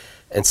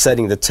and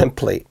setting the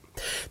template.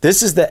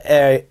 This is the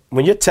area,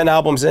 when you're 10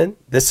 albums in,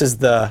 this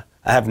is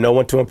I have no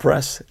one to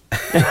impress.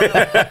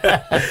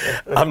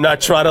 I'm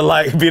not trying to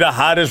like be the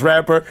hottest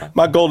rapper.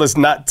 My goal is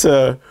not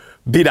to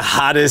be the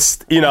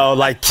hottest, you know,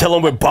 like kill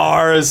them with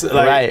bars.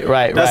 Like,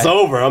 right. That's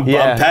over. I'm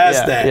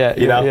past that,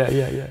 you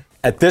know?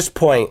 At this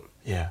point,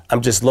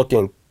 I'm just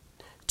looking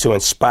to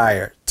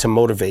inspire, to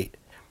motivate.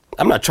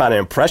 I'm not trying to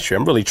impress you.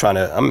 I'm trying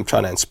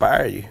to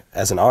inspire you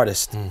as an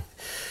artist.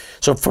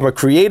 So from a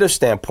creative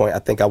standpoint, I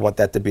think I want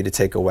that to be the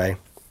takeaway.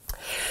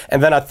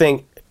 And then I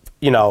think,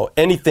 you know,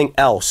 anything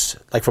else,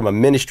 like from a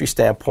ministry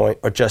standpoint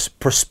or just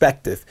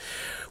perspective.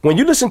 When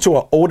you listen to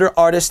an older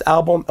artist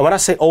album, and when I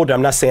say older,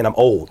 I'm not saying I'm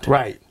old.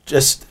 Right.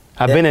 Just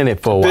I've been in it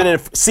for a while. Been in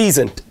it,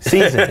 seasoned.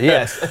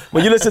 Yes.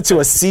 When you listen to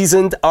a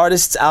seasoned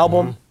artist's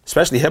album,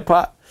 especially hip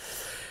hop,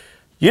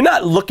 you're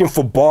not looking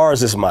for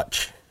bars as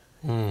much.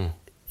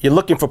 You're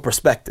looking for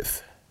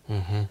perspective.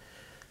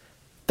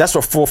 That's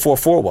what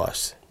 444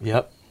 was.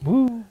 Yep.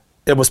 Woo.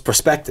 It was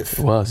perspective.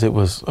 It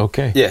was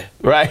okay. Yeah.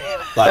 Right.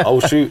 Like, oh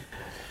shoot.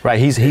 Right,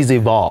 he's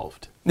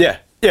evolved. Yeah.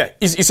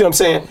 You see what I'm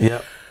saying?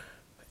 Yep.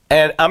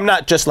 And I'm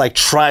not just like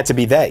trying to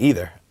be that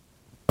either.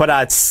 But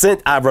I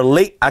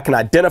can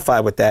identify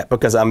with that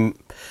because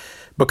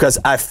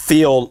I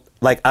feel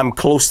like I'm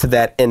close to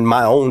that in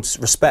my own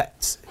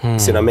respects.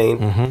 See what I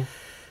mean?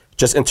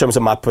 Just in terms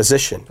of my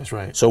position. That's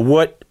right. So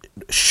what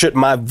should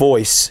my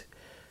voice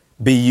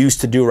be used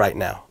to do right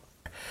now?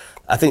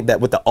 I think that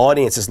what the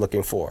audience is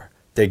looking for,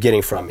 they're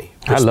getting from me.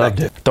 I loved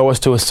it. Throw us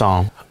to a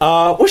song.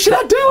 What should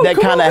I do? That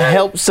kind of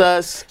helps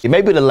us.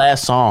 Maybe the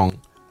last song.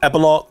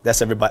 Epilogue.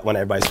 That's one of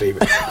everybody's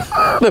favorite.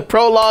 The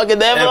prologue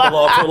and the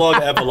epilogue. Prologue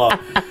and epilogue.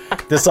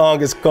 This song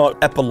is called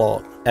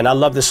Epilogue, and I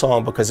love this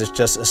song because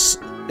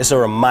it's a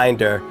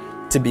reminder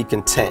to be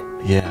content.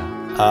 Yeah.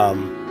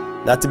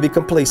 Not to be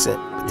complacent,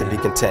 but to be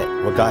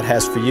content. What God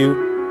has for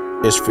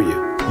you is for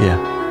you. Yeah.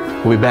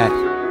 We'll be back.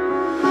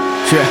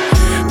 Yeah,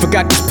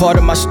 forgot this part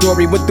of my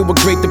story, went through a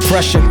Great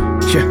Depression.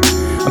 Yeah,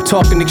 I'm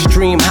talking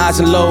extreme highs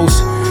and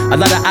lows. A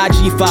lot of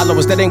IG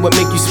followers, that ain't what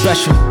make you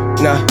special.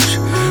 Nah,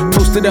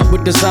 posted up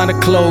with designer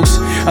clothes.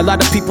 A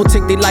lot of people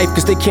take their life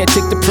cause they can't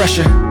take the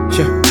pressure.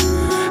 Yeah,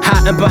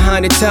 hiding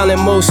behind the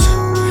talent most.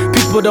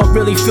 People don't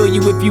really feel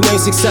you if you ain't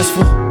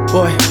successful.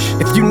 Boy,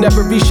 if you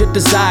never reach your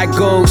desired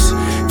goals,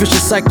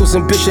 vicious cycles,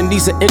 ambition,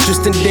 these are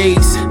interesting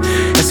days.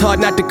 It's hard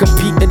not to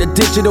compete in a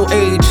digital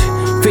age.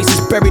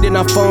 Faces buried in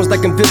our phones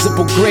like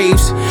invisible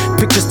graves.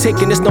 Pictures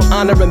taken, there's no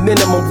honor and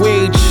minimum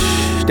wage.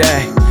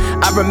 Dang,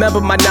 I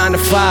remember my 9 to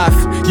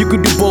 5. You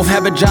could do both,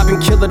 have a job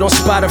and kill it on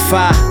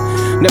Spotify.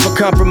 Never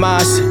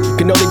compromise, you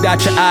can only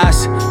dot your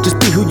eyes. Just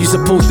be who you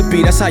supposed to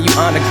be, that's how you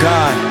honor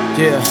God.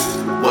 Yeah.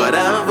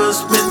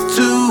 Whatever's meant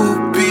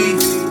to be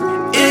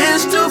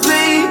is to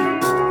be.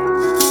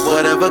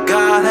 Whatever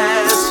God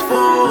has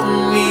for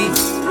me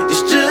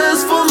is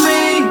just for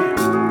me.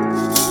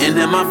 In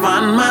Him I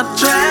find my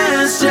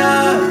treasure,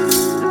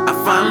 I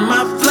find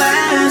my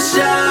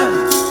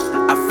pleasure.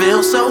 I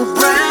feel so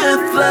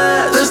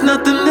breathless. There's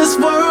nothing this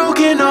world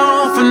can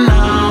offer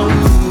now.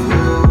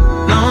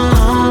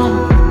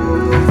 No,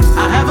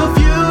 I have a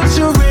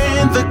future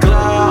in the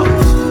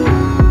clouds,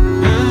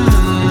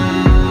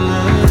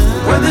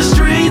 where the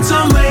streets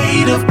are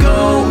made of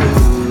gold.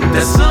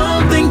 There's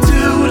something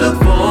to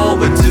look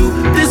forward to.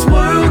 This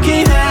world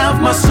can't have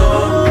my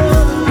soul.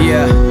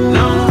 Yeah.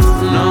 No.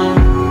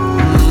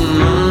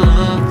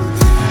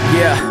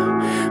 Yeah,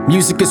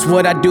 music is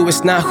what I do,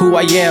 it's not who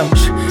I am.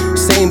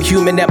 Same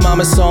human that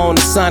mama saw on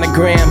the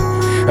sonogram.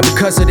 And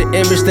because of the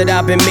image that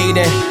I've been made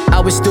in, I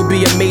would still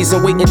be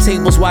amazing, waiting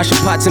tables, washing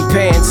pots and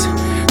pans.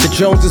 The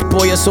Joneses,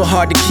 boy, are so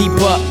hard to keep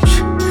up.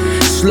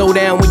 Slow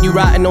down when you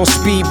riding on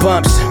speed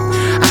bumps.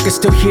 I can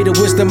still hear the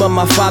wisdom of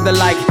my father,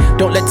 like,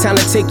 don't let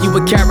talent take you, a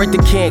character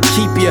can't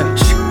keep you.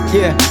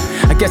 Yeah,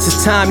 I guess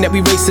it's time that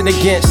we racing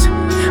against.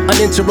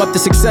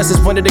 Uninterrupted success is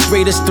one of the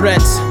greatest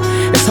threats.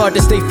 It's hard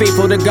to stay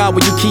faithful to God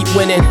when you keep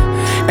winning.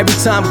 Every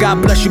time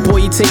God bless you, boy,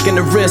 you taking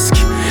a risk.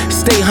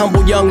 Stay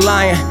humble, young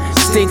lion,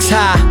 stakes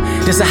high.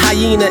 There's a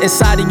hyena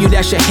inside of you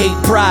that should hate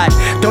pride.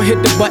 Don't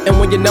hit the button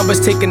when your number's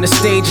taking the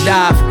stage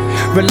dive.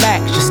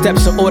 Relax, your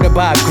steps are ordered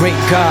by a great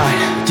God.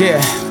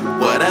 Yeah.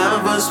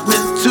 Whatever's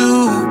meant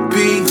to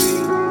be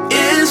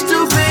is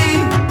to be.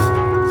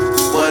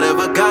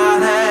 Whatever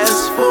God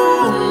has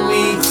for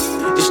me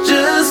is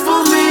just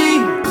for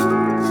me.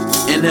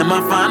 In Him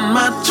I find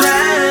my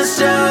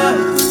treasure,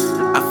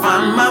 I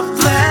find my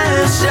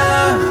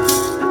pleasure.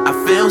 I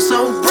feel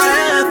so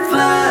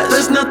breathless.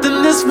 There's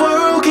nothing this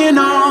world can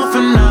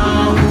offer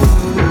now.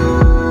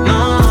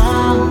 No,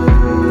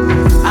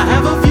 I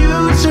have a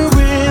future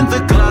in the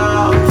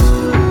clouds,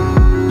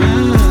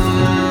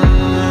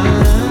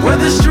 where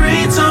the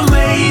streets are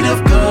made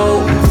of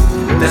gold.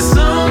 There's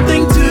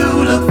something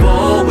to look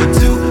forward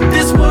to.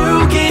 This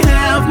world can't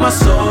have my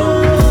soul.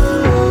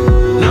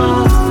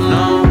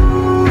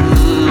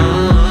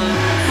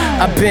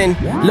 I've been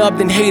loved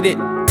and hated,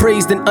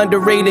 praised and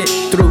underrated.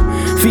 Through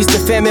feast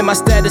and famine, my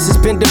status has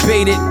been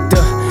debated.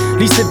 The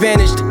least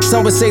advantaged,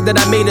 some would say that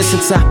I made it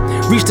since I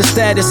reached the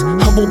status.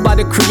 Humbled by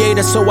the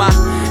creator, so I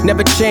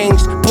never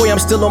changed. Boy, I'm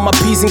still on my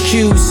P's and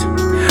Q's.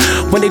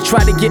 When they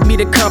try to get me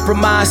to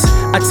compromise,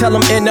 I tell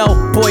them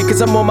no, boy, cause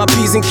I'm on my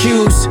P's and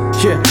Q's.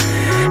 Yeah,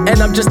 and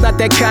I'm just not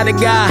that kind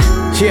of guy.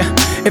 Yeah,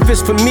 if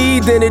it's for me,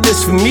 then it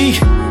is for me.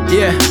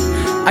 Yeah,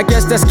 I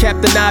guess that's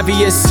Captain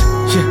Obvious.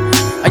 Yeah,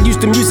 I use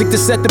the music to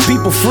set the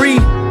people free.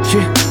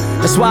 Yeah,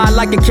 that's why I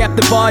like a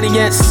captive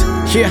audience.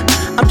 Yeah,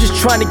 I'm just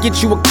trying to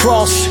get you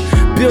across,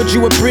 build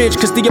you a bridge,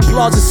 cause the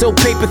applause is so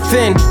paper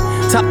thin.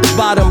 Top to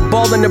bottom,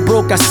 ballin' and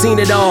broke, I seen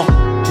it all.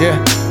 Yeah,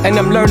 and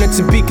I'm learning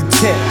to be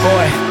content,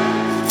 boy.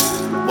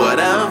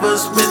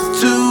 Whatever's meant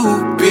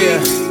to be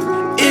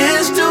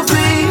is to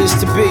be. Is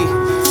to be.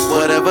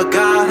 Whatever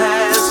God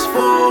has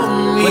for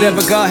me.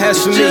 Whatever God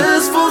has for me.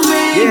 Just for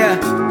me. Yeah,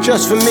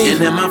 just for me. In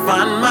Him I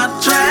find my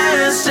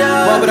treasure.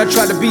 Why would I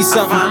try to be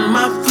something? I find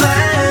my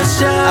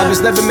pleasure. I was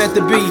never meant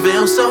to be. I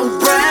feel so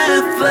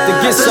breathless. To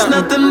get something.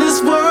 There's nothing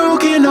this world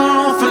can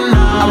offer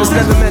now. I was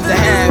never meant to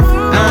have.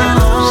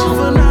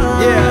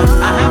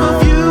 Yeah, I have a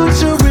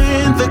future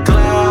in the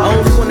clouds. I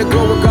only wanna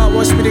go where God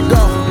wants me to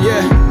go.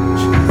 Yeah,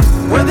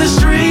 where the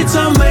streets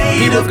are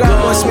made of God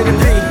gold. wants me to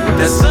be.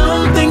 There's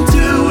something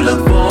to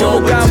look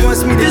forward God to.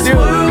 wants me to this do.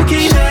 world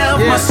can't have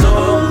my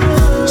soul.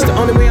 It's the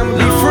only way I'm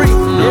gonna be free.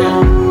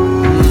 Yeah,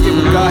 get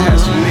what God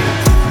has for me.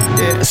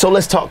 Yeah. So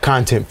let's talk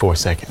content for a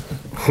second.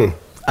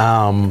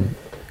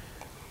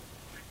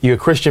 You're a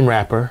Christian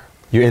rapper.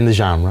 You're in the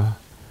genre.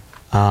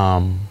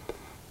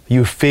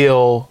 You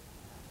feel,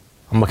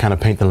 I'm gonna kind of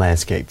paint the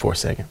landscape for a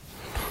second.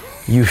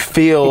 you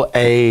feel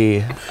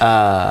a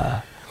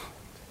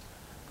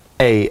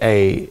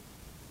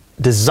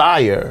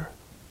desire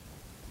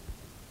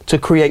to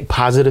create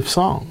positive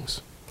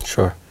songs.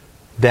 Sure.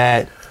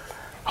 That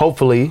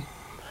hopefully,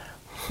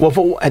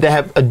 they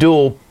have a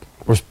dual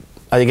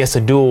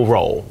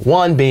role.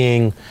 One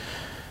being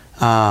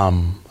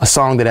a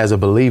song that as a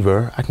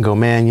believer, I can go,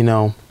 man, you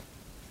know,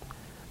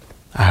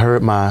 I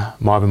heard my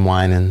Marvin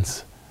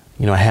Winans,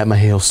 you know, I had my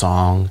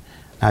Hillsong,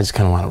 I just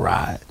kind of want to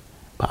ride.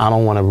 But I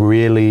don't want to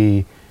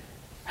really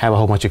have a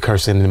whole bunch of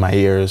cursing in my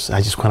ears.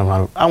 I just kind of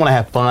want to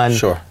have fun.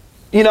 Sure.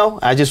 You know,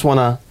 I just want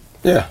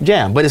to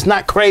jam. But it's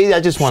not crazy, I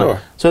just want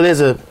to. So there's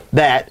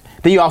that.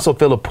 Then you also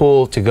feel a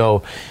pull to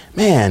go,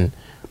 man,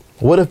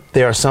 what if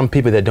there are some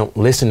people that don't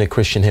listen to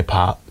Christian hip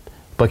hop,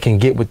 but can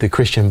get with the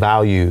Christian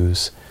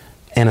values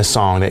in a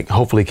song that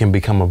hopefully can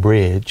become a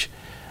bridge?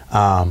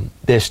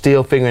 They're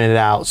still figuring it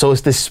out. So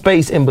it's this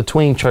space in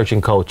between church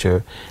and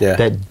culture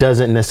that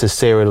doesn't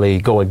necessarily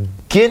go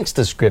against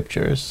the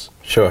scriptures.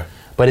 Sure.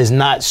 But it's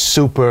not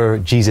super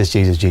Jesus.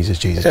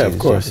 Yeah, of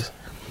course. Jesus.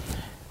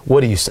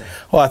 What do you say?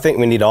 Well, I think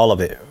we need all of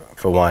it,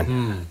 for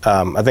one.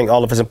 I think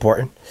all of it's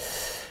important.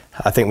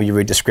 I think when you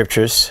read the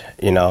scriptures,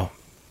 you know,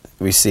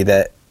 we see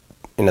that,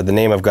 you know, the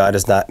name of God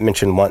is not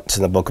mentioned once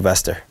in the book of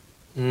Esther.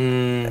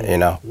 You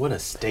know. What a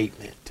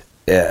statement.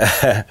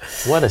 Yeah.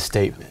 What a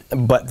statement.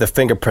 But the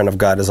fingerprint of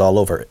God is all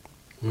over it.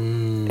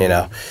 You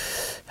know.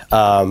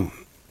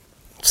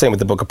 Same with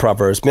the book of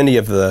Proverbs. Many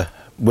of the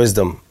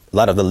wisdom, a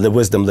lot of the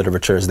wisdom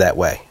literature is that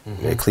way.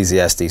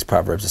 Ecclesiastes,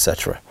 Proverbs,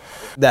 etc.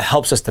 That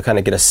helps us to kind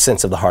of get a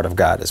sense of the heart of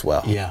God as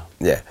well.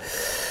 Yeah.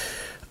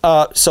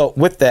 So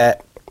with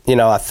that, you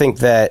know, I think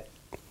that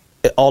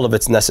all of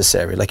it's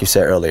necessary, like you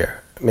said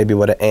earlier. Maybe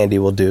what an Andy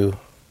will do,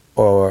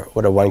 or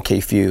what a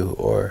 1K Few,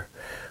 or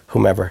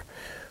whomever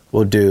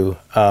will do,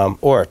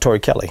 or Tori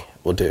Kelly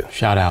will do.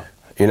 Shout out.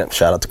 You know,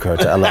 shout out to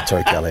Coach. I love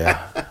Tori Kelly.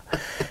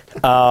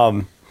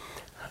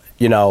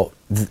 You know,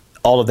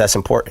 all of that's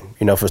important.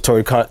 You know, for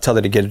Tori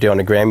Kelly to get a deal on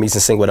the Grammys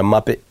and sing with a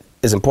Muppet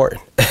is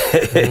important.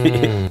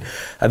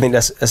 I think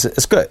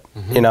it's good.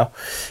 You know,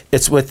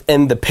 it's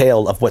within the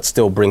pale of what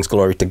still brings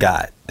glory to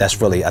God.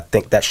 That's really, I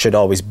think that should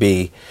always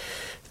be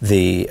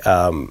the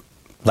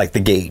like the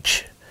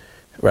gauge,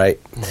 right?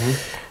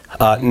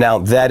 Now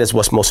that is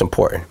what's most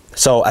important.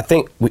 So I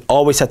think we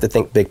always have to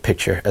think big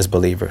picture as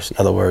believers. In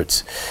other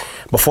words,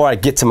 before I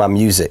get to my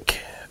music,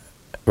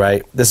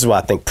 right? This is why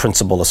I think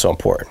principle is so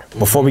important.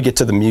 Before we get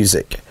to the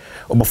music,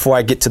 or before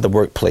I get to the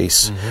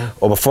workplace,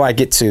 or before I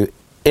get to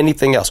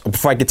anything else, or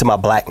before I get to my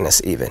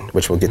blackness even,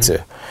 which we'll get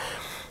to.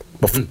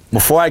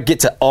 Before I get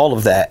to all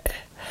of that,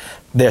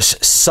 there's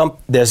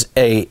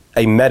a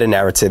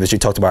meta-narrative, as you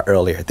talked about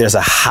earlier. There's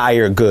a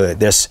higher good.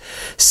 There's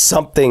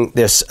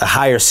a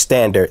higher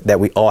standard that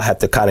we all have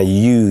to kind of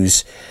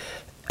use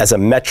as a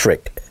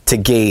metric to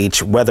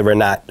gauge whether or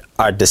not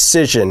our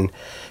decision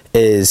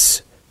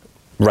is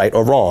right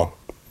or wrong,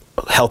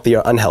 healthy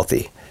or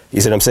unhealthy.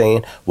 You see what I'm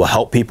saying? Will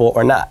help people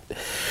or not.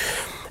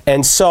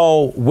 And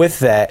so with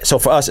that, so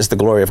for us, it's the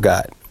glory of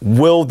God.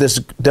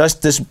 Does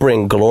this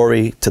bring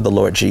glory to the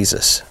Lord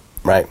Jesus,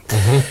 right?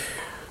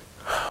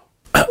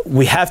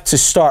 We have to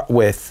start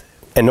with,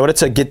 in order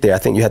to get there, I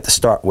think you have to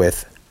start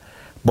with,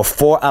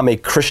 before I'm a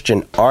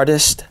Christian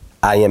artist,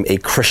 I am a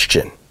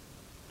Christian.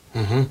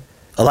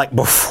 Like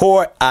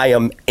before I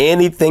am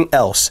anything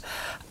else,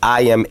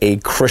 I am a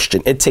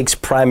Christian. It takes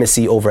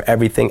primacy over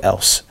everything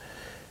else.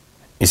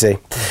 You see?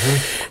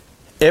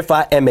 If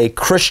I am a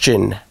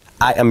Christian,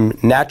 I am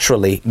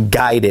naturally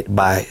guided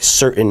by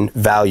certain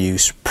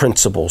values,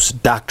 principles,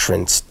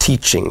 doctrines,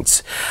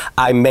 teachings.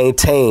 I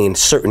maintain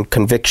certain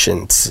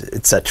convictions,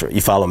 etc.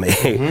 You follow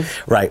me?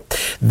 Right.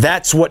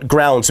 That's what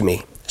grounds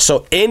me.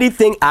 So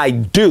anything I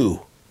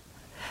do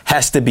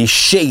has to be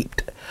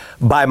shaped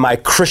by my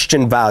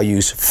Christian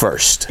values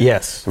first.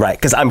 Yes. Right,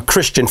 because I'm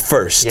Christian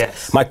first.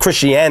 Yes. My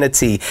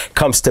Christianity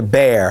comes to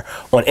bear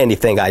on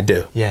anything I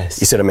do. Yes.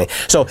 You see what I mean?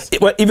 So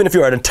even if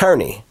you're an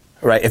attorney,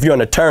 right, if you're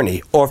an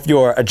attorney or if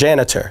you're a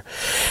janitor,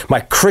 my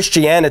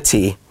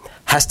Christianity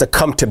has to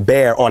come to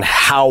bear on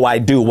how I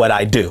do what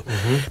I do.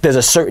 There's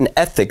a certain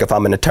ethic if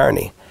I'm an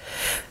attorney.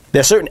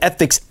 There's certain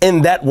ethics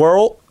in that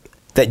world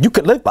that you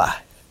could live by,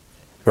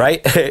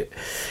 right?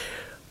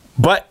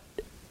 But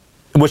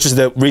which is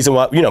the reason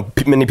why, you know,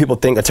 many people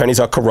think attorneys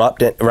are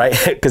corrupt, right?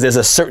 Because there's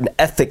a certain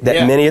ethic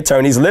that many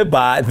attorneys live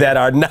by that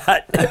are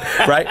not,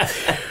 right?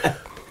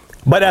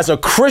 But as a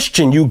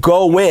Christian, you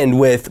go in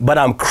with, but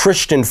I'm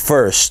Christian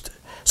first.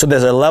 So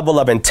there's a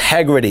level of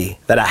integrity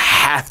that I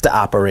have to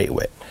operate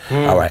with.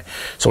 All right.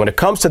 So when it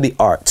comes to the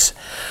arts,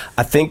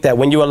 I think that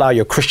when you allow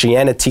your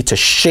Christianity to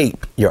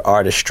shape your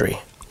artistry,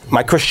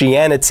 my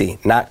Christianity,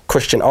 not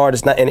Christian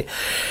artists, not any,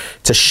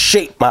 to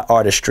shape my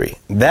artistry,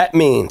 that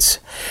means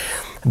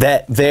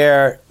that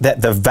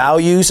the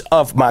values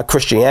of my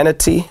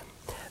Christianity,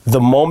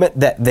 the moment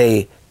that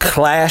they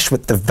clash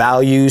with the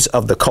values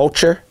of the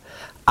culture,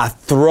 I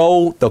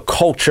throw the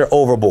culture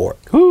overboard.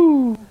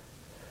 Woo.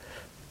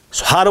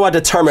 So how do I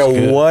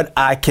determine what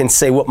I can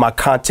say, what my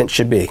content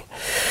should be?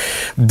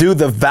 Do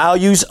the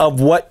values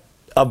of what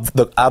of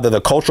either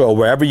the culture or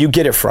wherever you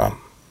get it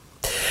from,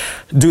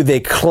 do they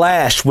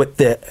clash with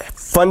the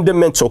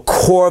fundamental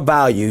core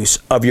values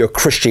of your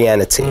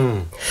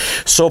Christianity?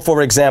 So,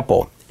 for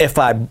example, if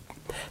I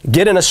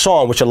get in a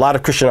song, which a lot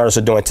of Christian artists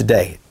are doing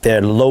today,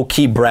 they're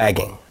low-key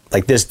bragging.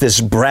 Like there's this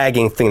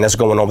bragging thing that's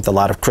going on with a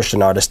lot of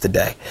Christian artists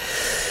today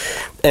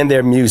and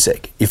their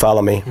music. You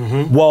follow me?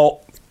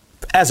 Well,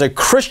 as a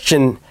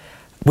Christian,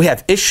 we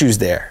have issues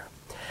there.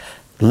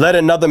 Let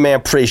another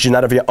man praise you,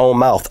 not of your own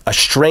mouth, a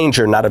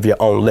stranger, not of your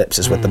own lips,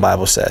 is what the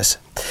Bible says.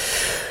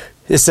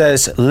 It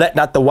says, let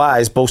not the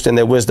wise boast in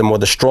their wisdom, or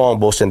the strong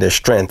boast in their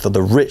strength, or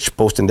the rich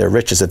boast in their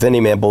riches. If any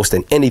man boast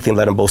in anything,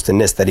 let him boast in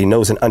this, that he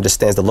knows and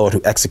understands the Lord,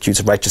 who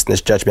executes righteousness,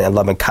 judgment, and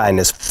loving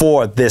kindness.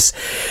 For this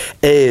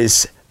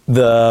is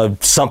the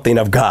something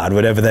of God,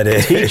 whatever that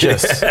is. Teach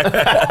us.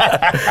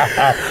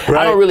 I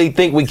don't really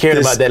think we cared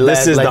about that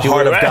last. This is the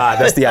heart of God.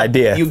 That's the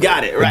idea. You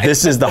got it, right?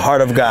 This is the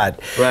heart of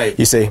God. Right.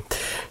 You see,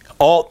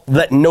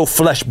 let no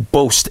flesh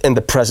boast in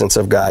the presence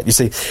of God. You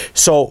see,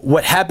 so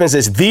what happens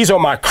is these are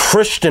my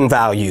Christian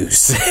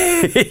values.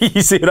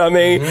 You see what I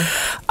mean?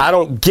 I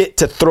don't get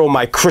to throw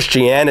my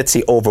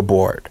Christianity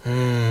overboard.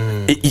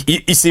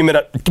 You see,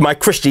 my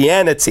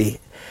Christianity,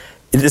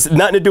 it's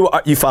nothing to do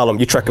with, you follow me,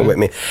 you're trekking with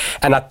me.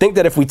 And I think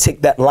that if we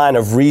take that line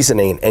of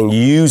reasoning and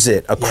use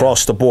it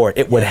across the board,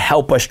 it would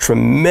help us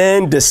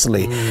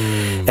tremendously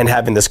in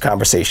having this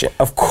conversation.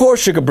 Of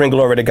course, you could bring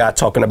glory to God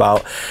talking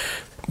about,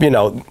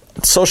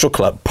 social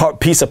club,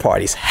 pizza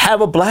parties,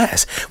 have a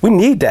blast. We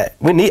need that.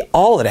 We need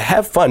all of that.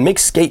 Have fun, make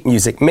skate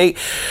music.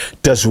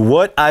 Does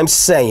what I'm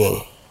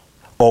saying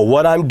or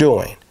what I'm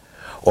doing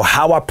or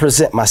how I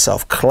present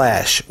myself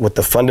clash with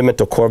the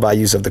fundamental core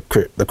values of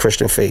the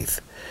Christian faith?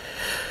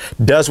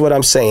 Does what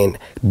I'm saying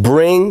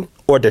bring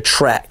or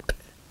detract?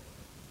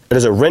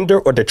 Does it render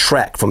or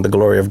detract from the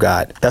glory of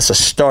God? That's a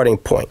starting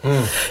point.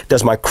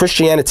 Does my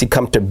Christianity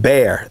come to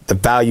bear, the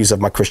values of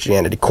my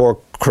Christianity, core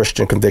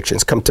Christian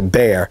convictions come to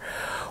bear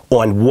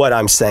on what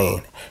I'm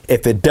saying?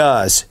 If it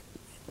does,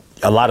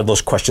 a lot of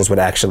those questions would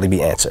actually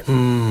be answered.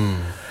 All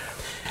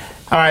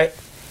right.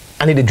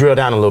 I need to drill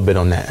down a little bit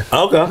on that.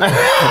 Okay.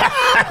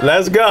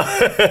 Let's go.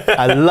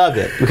 I love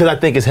it because I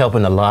think it's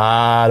helping a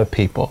lot of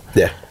people.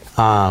 Yeah.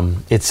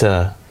 It's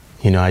a,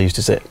 I used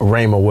to say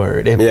rhema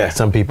word.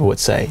 Some people would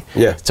say.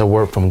 Yeah. It's a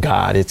word from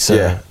God.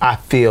 I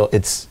feel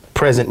it's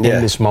present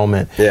in this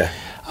moment. Yeah.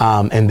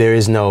 And there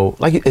is no,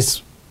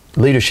 it's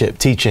leadership,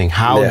 teaching.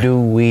 How do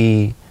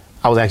we,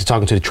 I was actually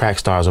talking to the track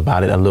stars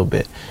about it a little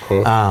bit.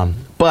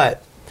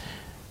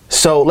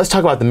 So let's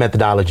talk about the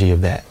methodology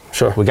of that.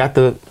 Sure. We got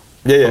the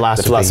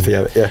philosophy. The philosophy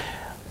of it, yeah.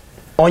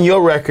 On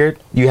your record,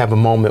 you have a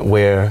moment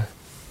where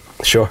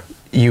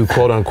you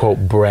quote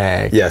unquote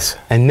brag. Yes.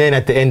 And then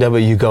at the end of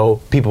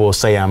it, people will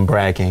say I'm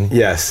bragging.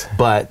 Yes.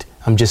 But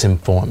I'm just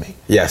informing.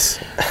 Yes.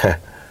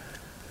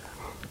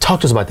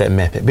 Talk to us about that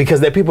method,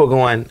 because there are people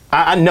going,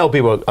 I know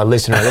people are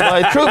listening.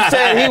 Like, Truth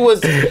said he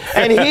was,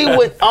 and he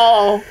would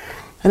all,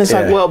 and it's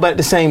like, well, but at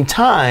the same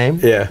time,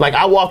 like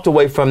I walked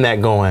away from that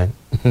going,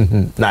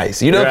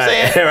 nice. You know what I'm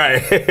saying?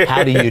 Right.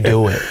 How do you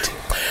do it?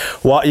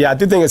 Well, I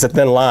do think it's a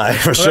thin line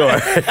for sure.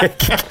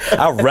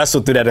 I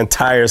wrestled through that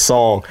entire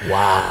song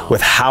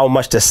with how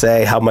much to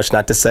say, how much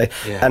not to say.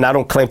 And I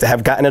don't claim to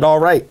have gotten it all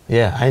right.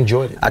 Yeah, I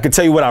enjoyed it. I can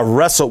tell you what I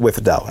wrestled with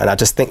though. And I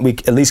just think we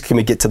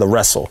get to the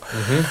wrestle.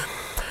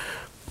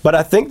 But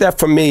I think that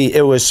for me,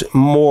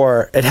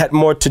 it had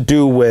more to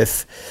do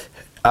with,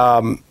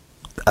 I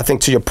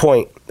think to your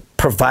point,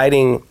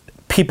 providing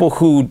people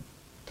who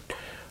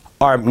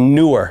are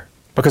newer,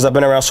 because I've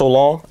been around so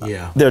long,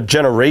 they're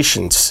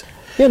generations.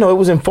 It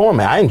was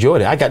informative. I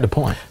enjoyed it. I got the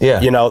point. Yeah.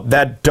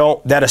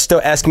 That are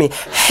still asking me,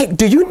 hey,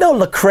 do you know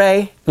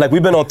Lecrae? Like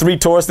we've been on 3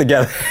 tours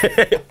together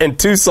and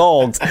 2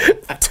 songs,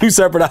 2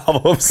 separate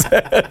albums.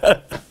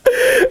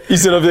 You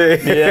see what I'm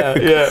saying?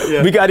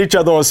 Yeah. We got each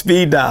other on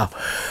speed dial.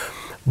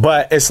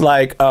 But it's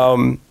like,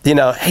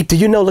 hey, do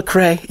you know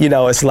Lecrae?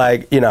 It's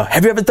like,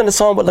 have you ever done a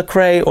song with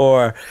Lecrae?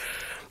 Or,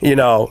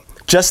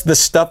 just the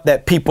stuff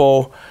that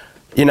people,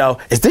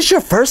 is this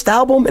your first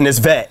album? And it's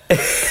Vet.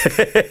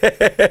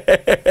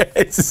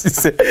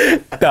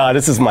 No,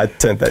 this is my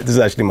 10th. This is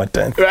actually my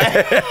 10th.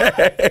 Right.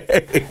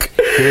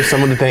 Here's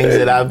some of the things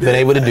that I've been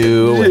able to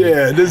do.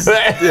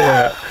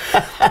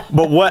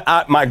 But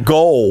what my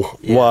goal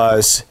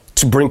was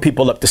to bring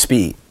people up to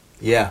speed.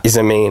 Yeah. You see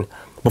what I mean?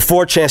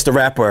 Before Chance the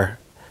Rapper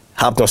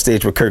hopped on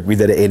stage with Kirk, we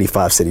did an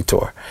 85 city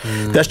tour.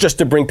 That's just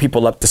to bring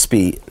people up to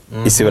speed.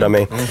 You see what I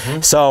mean?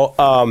 So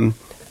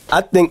I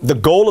think the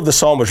goal of the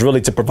song was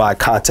really to provide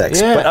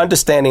context, but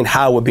understanding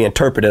how it would be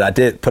interpreted. I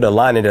did put a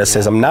line in there that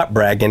says, I'm not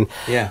bragging.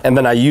 And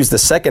then I used the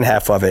second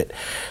half of it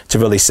to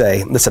really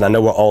say, listen, I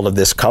know where all of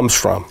this comes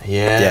from.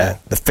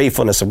 The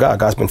faithfulness of God.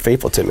 God's been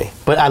faithful to me.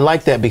 But I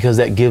like that because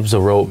that gives a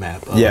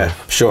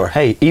roadmap. Sure.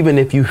 Hey, even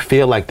if you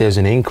feel like there's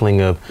an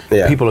inkling of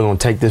people are going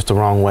to take this the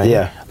wrong way,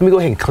 let me go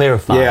ahead and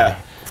clarify.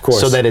 Of course.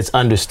 So that it's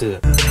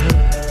understood.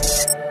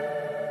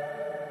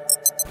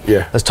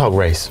 Let's talk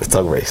race.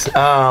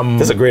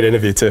 That's a great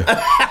interview too.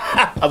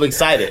 I'm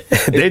excited.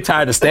 They're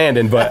tired of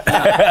standing, but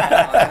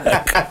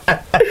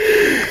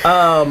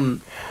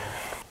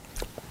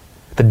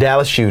the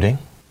Dallas shooting.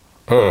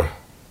 I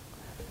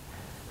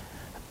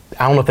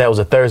don't know if that was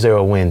a Thursday or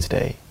a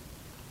Wednesday.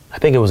 I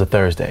think it was a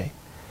Thursday.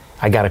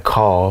 I got a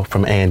call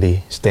from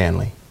Andy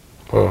Stanley.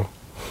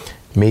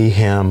 Me,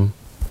 him,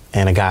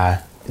 and a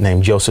guy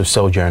named Joseph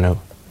Sojourner,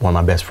 one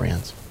of my best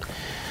friends.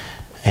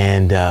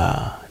 And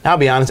I'll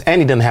be honest,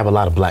 Andy doesn't have a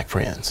lot of black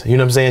friends. You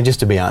know what I'm saying?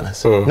 Just to be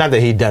honest. Not that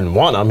he doesn't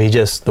want them. He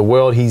just, the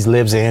world he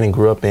lives in and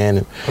grew up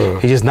in,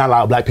 he's just not a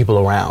lot of black people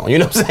around. You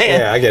know what I'm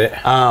saying? Yeah, I get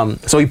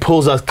it. So he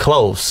pulls us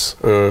close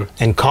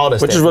and called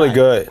us. Which is really night.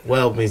 good.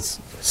 Well, it's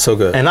So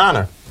good. an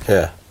honor.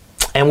 Yeah.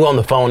 And we're on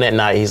the phone that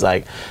night. He's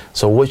like,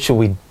 so what should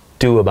we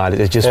do about it?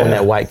 It's just when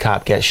that white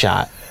cop got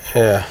shot.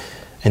 Yeah.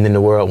 And then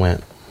the world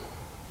went.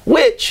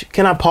 Which,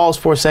 can I pause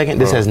for a second?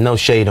 This has no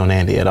shade on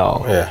Andy at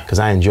all. Yeah. Because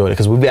I enjoyed it.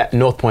 Because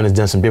North Point has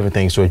done some different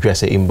things to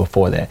address it even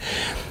before that.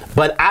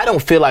 But I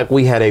don't feel like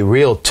we had a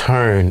real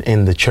turn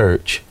in the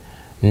church,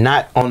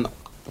 not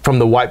from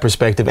the white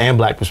perspective and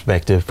black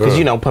perspective. Because,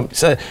 you know,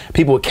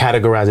 people would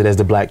categorize it as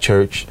the black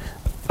church,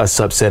 a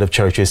subset of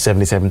churches,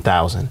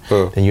 77,000.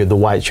 Then you have the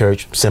white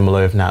church,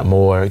 similar if not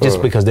more,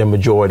 just because they're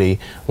majority,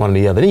 one or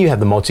the other. Then you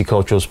have the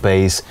multicultural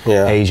space,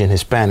 Asian,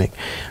 Hispanic.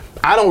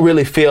 I don't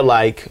really feel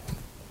like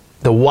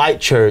the white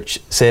church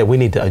said we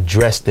need to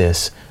address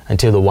this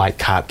until the white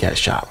cop got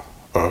shot.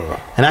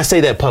 And I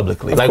say that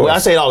publicly. Like, I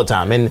say it all the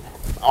time. And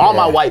all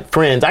my white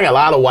friends, I got a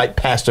lot of white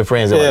pastor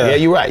friends that are like, yeah,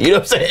 you're right. You know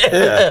what I'm saying?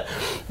 Yeah.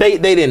 they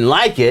didn't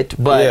like it,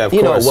 but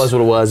you know, it was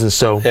what it was. And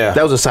so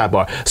that was a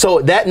sidebar.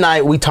 So that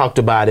night we talked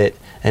about it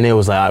and it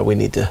was like, all right, we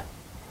need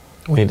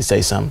to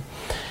say something.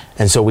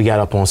 And so we got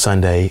up on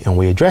Sunday and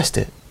we addressed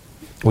it.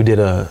 We did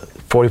a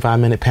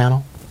 45-minute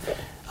panel.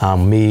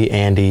 Me,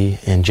 Andy,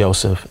 and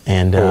Joseph,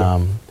 and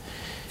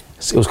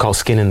it was called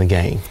Skin in the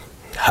Game.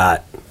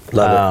 Hot.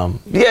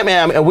 Love it. Yeah,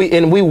 man.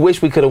 And we wish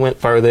we could have went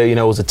further. You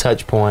know, it was a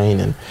touch point,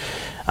 and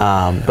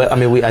but I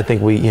mean, I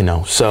think we, you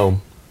know,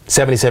 so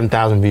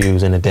 77,000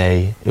 views in a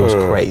day. It was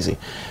crazy.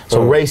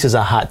 So race is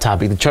a hot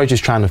topic. The church is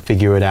trying to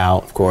figure it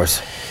out. Of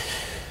course.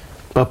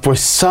 But for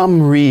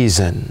some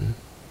reason.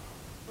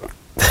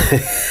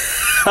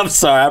 I'm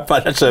sorry, I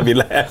probably shouldn't be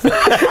laughing.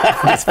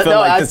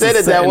 I said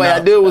it that way.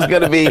 I knew it was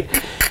going to be.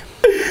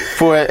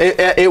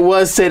 It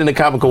was said in a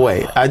comical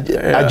way.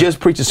 I just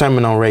preached a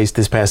sermon on race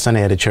this past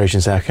Sunday at a church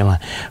in South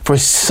Carolina. For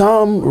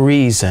some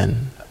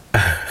reason,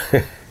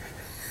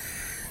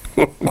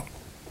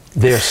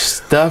 there's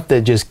stuff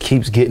that just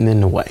keeps getting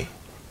in the way.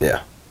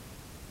 Yeah.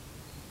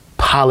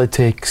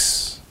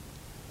 Politics,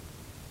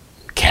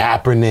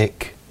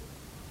 Kaepernick.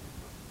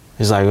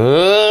 It's like,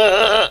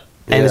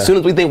 and as soon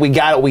as we think we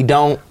got it, we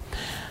don't.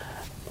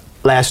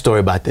 Last story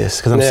about this,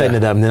 because I'm setting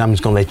it up, and then I'm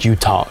just going to let you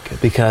talk,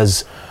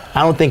 because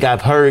I don't think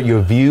I've heard your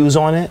views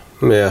on it.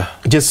 Yeah.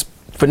 Just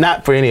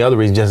not for any other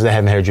reason, just I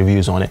haven't heard your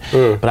views on it.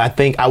 But I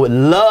think I would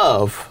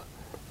love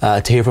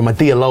to hear from a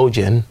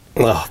theologian.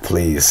 Oh,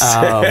 please.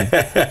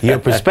 Your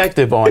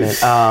perspective on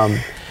it.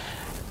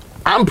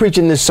 I'm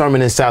preaching this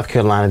sermon in South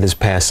Carolina this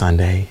past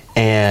Sunday,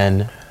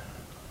 and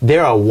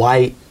there are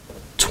white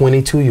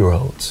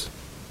 22-year-olds,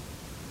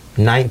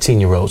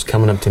 19-year-olds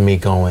coming up to me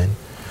going,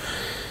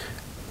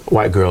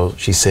 white girl,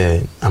 she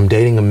said, I'm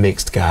dating a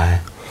mixed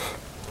guy,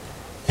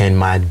 and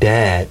my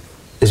dad,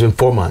 it's been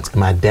 4 months, and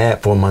my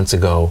dad 4 months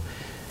ago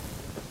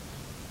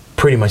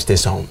pretty much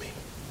disowned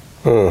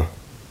me.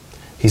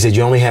 He said,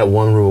 you only had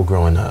one rule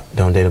growing up,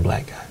 don't date a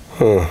black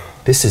guy.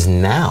 This is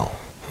now.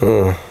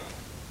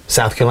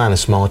 South Carolina,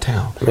 small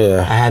town.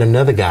 I had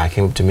another guy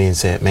came up to me and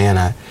said,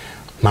 man,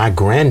 my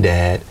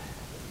granddad,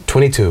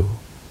 22,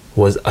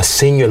 was a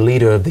senior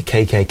leader of the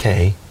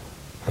KKK.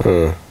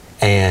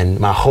 And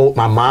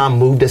my mom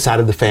moved us out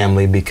of the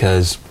family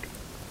because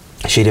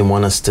she didn't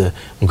want us to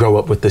grow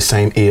up with the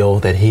same ill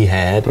that he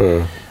had.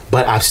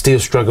 But I've still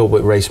struggled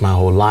with race my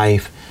whole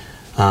life,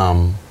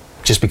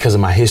 just because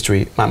of my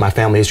history, my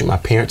family history, my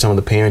parents, some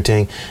of the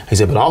parenting. He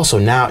said, but also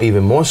now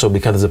even more so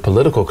because of the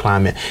political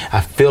climate,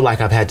 I feel like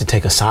I've had to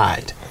take a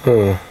side.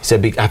 He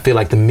said, I feel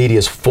like the media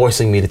is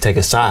forcing me to take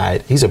a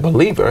side. He's a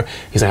believer.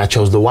 He's like, I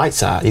chose the white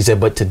side. He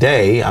said, but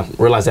today I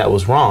realized that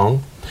was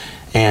wrong.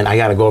 And I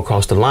got to go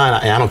across the line,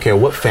 and I don't care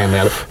what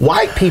family.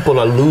 White people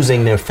are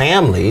losing their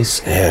families.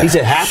 He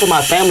said half of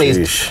my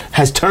family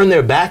has turned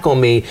their back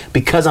on me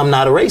because I'm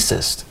not a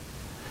racist.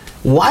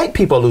 White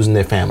people are losing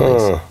their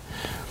families.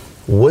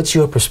 What's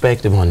your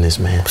perspective on this,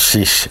 man?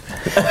 Sheesh.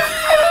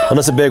 Well,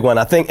 that's a big one.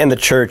 I think in the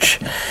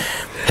church,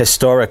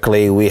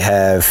 historically, we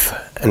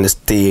have, and this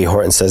D.A.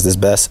 Horton says this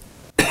best.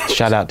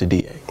 Shout out to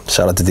D.A.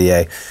 Shout out to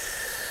D.A.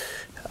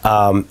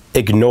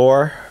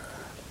 Ignore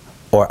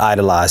or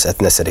idolize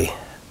ethnicity.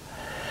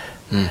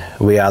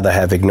 We either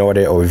have ignored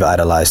it or we've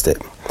idolized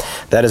it.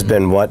 That has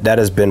been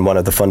one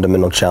of the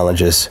fundamental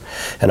challenges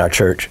in our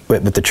church,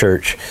 with the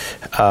church.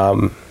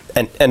 And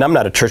I'm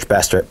not a church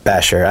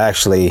basher. I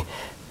actually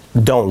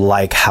don't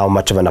like how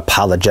much of an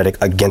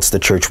apologetic against the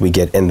church we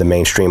get in the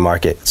mainstream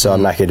market. So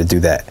I'm not here to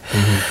do that.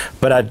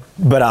 But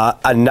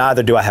I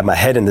neither do I have my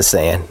head in the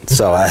sand.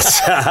 So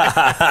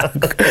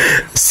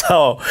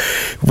so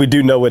we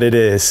do know what it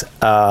is.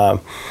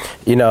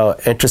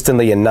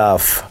 Interestingly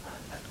enough,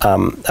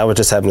 I was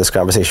just having this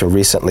conversation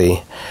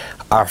recently.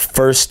 Our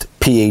first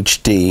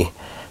PhD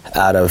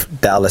out of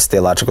Dallas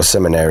Theological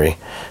Seminary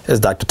is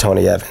Dr.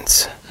 Tony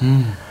Evans.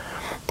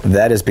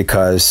 That is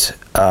because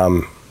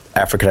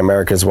African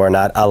Americans were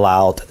not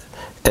allowed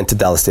into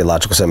Dallas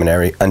Theological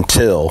Seminary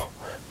until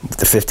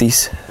the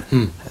 50s.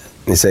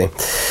 You see?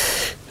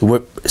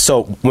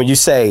 So when you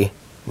say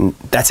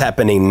that's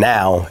happening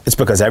now, it's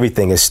because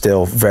everything is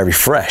still very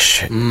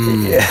fresh.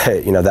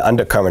 The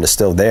undercurrent is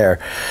still there.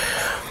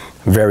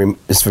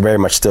 It's very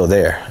much still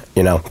there,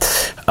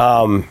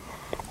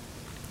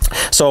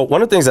 So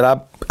one of the things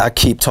that I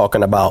keep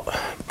talking about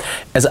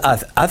is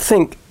I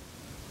think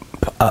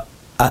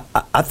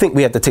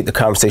we have to take the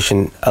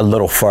conversation a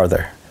little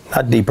further,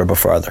 not deeper, but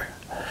further.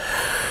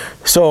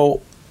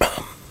 So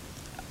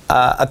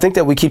I think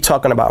that we keep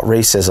talking about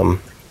racism,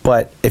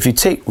 but if you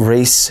take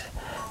race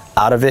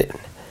out of it,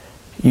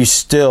 you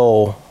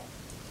still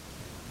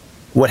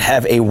would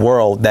have a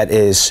world that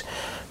is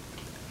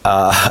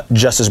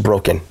just as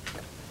broken.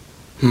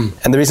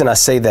 And the reason I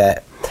say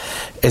that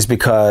is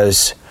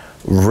because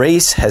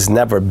race has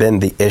never been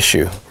the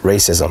issue,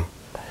 racism.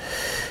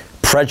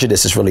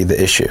 Prejudice is really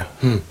the issue.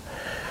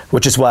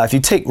 Which is why if you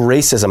take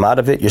racism out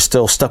of it, you're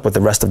still stuck with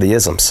the rest of the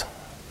isms.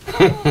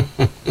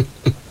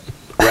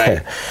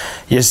 Right.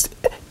 You just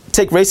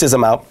take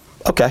racism out,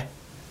 okay,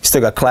 you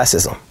still got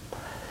classism.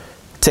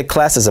 Take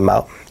classism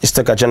out, you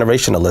still got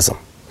generationalism.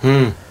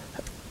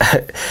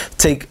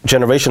 Take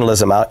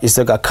generationalism out, you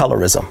still got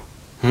colorism.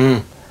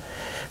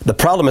 The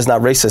problem is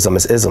not racism,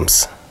 it's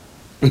isms.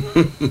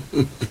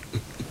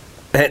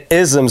 And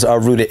isms are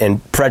rooted in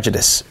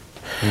prejudice,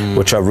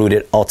 which are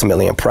rooted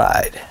ultimately in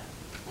pride.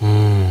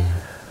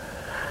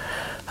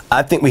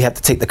 I think we have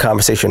to take the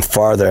conversation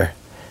farther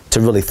to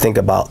really think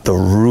about the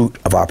root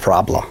of our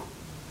problem.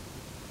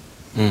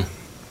 You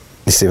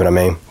see what I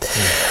mean?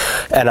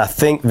 And I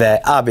think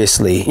that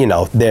obviously,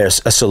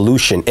 there's a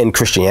solution in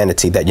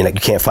Christianity that you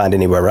can't find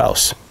anywhere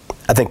else.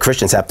 I think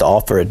Christians have to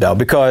offer it though,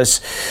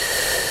 because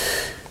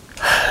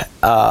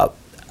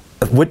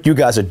what you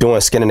guys are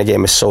doing, Skin in the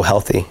Game, is so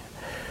healthy.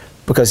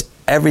 Because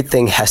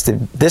everything has to,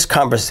 this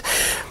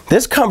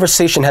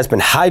conversation has been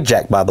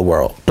hijacked by the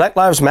world. Black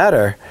Lives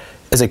Matter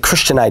is a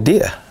Christian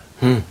idea,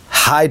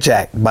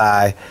 hijacked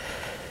by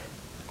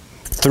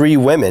 3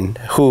 women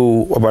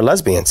who were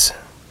lesbians.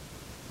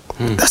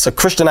 That's a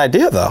Christian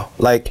idea though.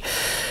 Like,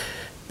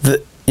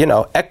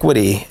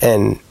 equity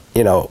and,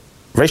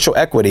 racial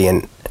equity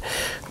and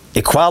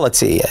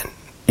equality and,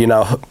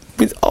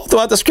 all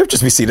throughout the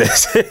scriptures we see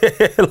this.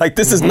 Like,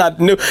 this is not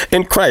new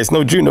in Christ,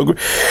 no Jew, no Greek.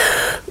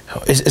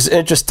 It's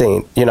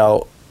interesting,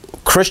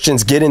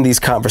 Christians get in these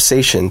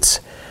conversations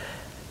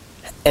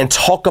and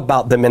talk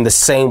about them in the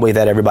same way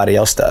that everybody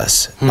else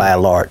does, by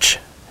and large,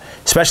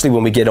 especially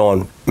when we get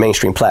on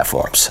mainstream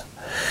platforms.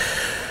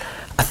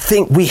 I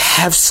think we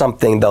have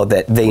something, though,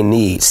 that they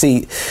need.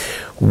 See,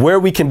 where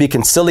we can be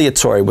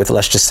conciliatory with,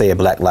 let's just say, a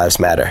Black Lives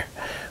Matter,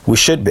 we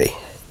should be.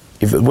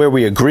 Where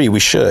we agree, we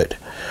should.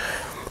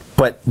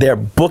 But there are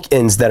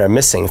bookends that are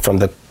missing from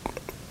the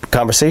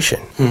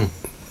conversation.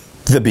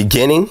 The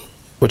beginning,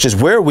 which is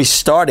where we're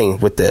starting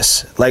with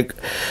this, like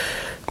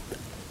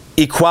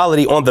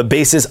equality on the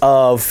basis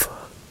of,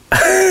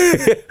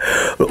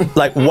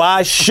 like,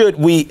 why should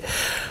we,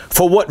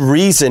 for what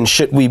reason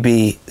should we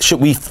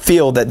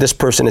feel that this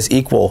person is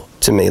equal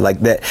to me? Like,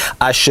 that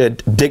I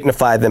should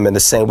dignify them in the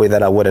same way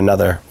that I would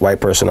another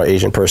white person or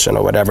Asian person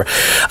or whatever.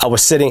 I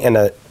was sitting in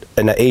an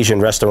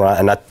Asian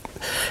restaurant,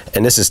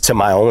 and this is to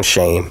my own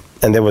shame.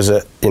 And there was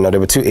there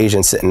were 2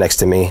 Asians sitting next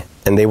to me,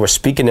 and they were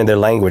speaking in their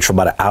language for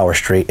about an hour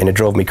straight, and it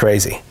drove me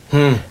crazy.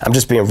 I'm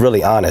just being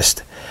really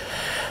honest.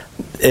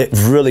 It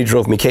really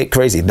drove me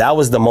crazy. That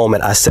was the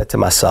moment I said to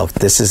myself,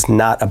 this is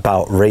not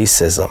about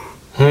racism.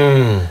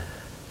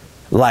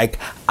 Like,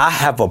 I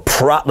have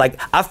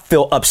I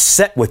feel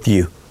upset with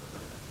you.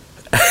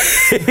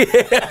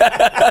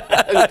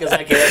 Because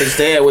I can't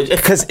understand what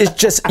because it's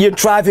just, you're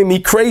driving me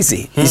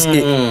crazy.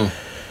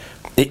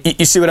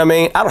 You see what I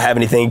mean? I don't have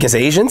anything against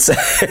Asians.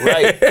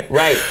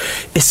 Right.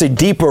 It's a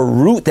deeper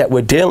root that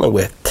we're dealing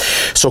with.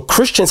 So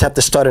Christians have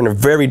to start in a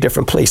very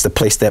different place, the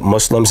place that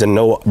Muslims and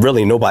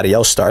really nobody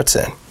else starts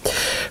in,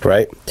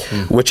 right?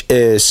 Which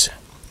is,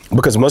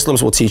 because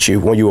Muslims will teach you,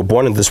 when you were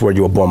born into this world,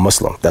 you were born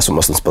Muslim. That's what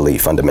Muslims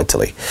believe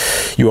fundamentally.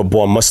 You were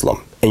born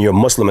Muslim, and you're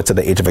Muslim until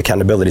the age of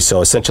accountability.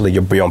 So essentially,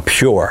 you're born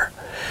pure.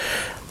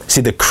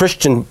 See, the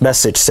Christian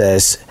message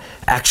says,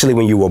 actually,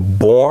 when you were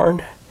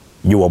born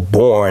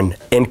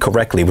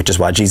incorrectly, which is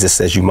why Jesus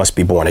says you must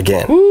be born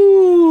again.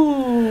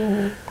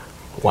 Ooh.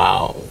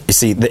 Wow. You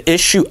see, the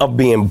issue of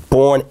being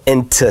born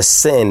into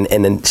sin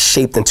and then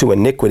shaped into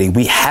iniquity,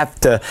 we have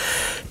to,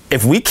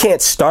 if we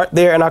can't start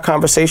there in our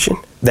conversation,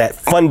 that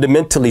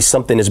fundamentally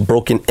something is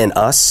broken in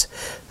us,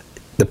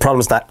 the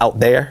problem's not out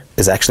there,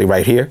 it's actually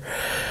right here,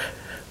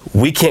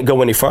 we can't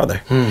go any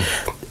further.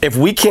 If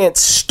we can't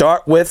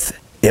start with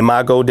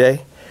Imago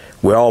Dei,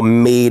 we're all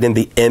made in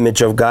the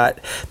image of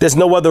God, there's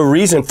no other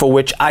reason for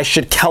which I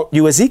should count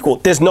you as equal.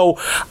 There's no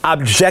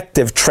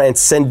objective,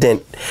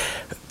 transcendent,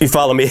 you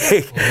follow me,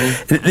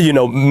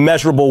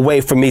 measurable way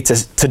for me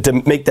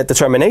to make that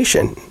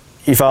determination.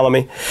 You follow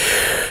me?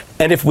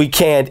 And if we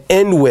can't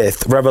end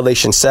with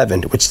Revelation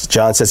 7, which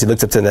John says he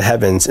looked up to the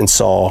heavens and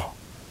saw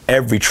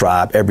every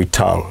tribe, every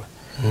tongue,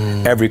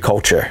 every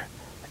culture,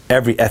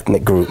 every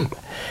ethnic group.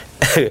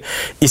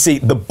 You see,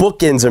 the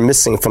bookends are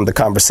missing from the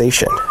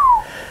conversation.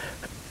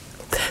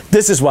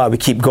 This is why we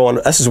keep going.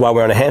 This is why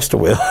we're on a hamster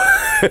wheel.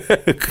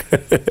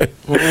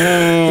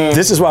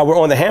 This is why we're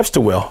on the hamster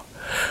wheel.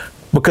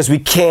 Because we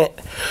can't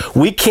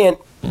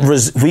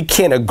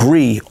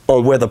agree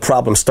on where the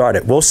problem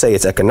started. We'll say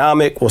it's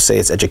economic, we'll say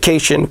it's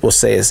education, we'll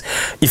say it's,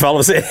 you follow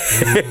what I'm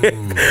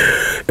saying?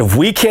 If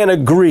we can't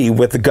agree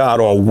with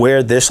God on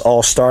where this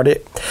all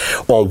started,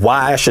 on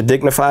why I should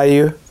dignify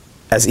you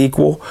as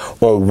equal,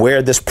 on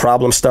where this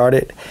problem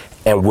started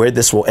and where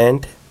this will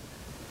end,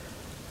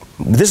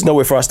 there's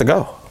nowhere for us to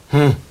go.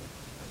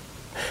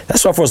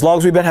 That's why for as long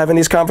as we've been having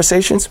these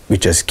conversations, we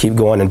just keep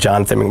going in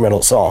Jonathan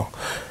McReynolds' song.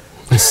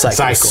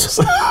 Cycles.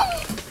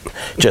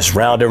 Just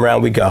round and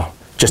round we go.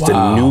 Just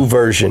a new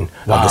version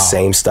of the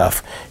same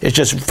stuff. It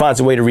just finds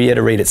a way to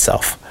reiterate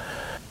itself.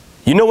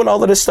 You know when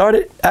all of this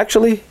started,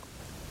 actually?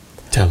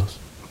 Tell us.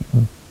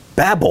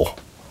 Babel.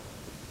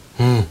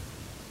 The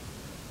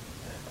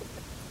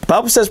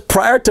Bible says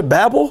prior to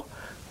Babel,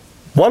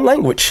 one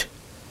language.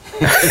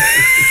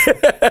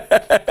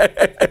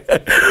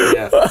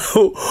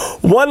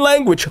 One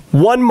language,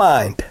 one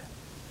mind.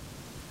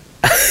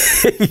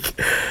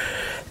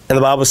 And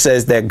the Bible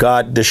says that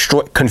God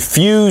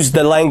confused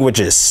the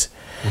languages.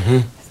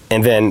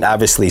 And then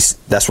obviously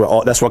that's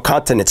where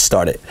continents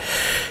started.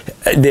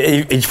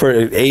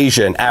 For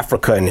Asia and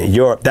Africa and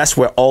Europe, that's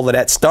where all of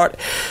that started.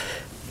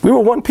 We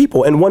were one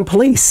people in one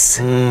place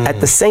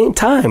at the same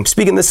time,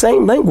 speaking the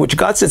same language.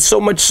 God said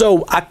so much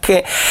so,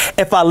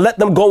 if I let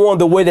them go on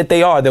the way that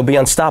they are, they'll be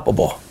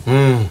unstoppable.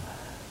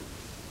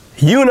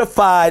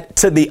 Unified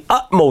to the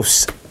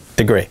utmost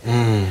degree.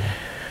 In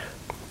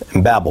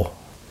Babel.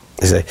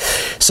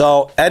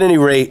 So at any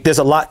rate, there's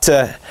a lot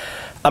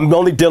I'm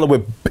only dealing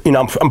with,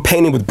 I'm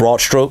painting with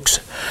broad strokes,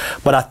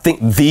 but I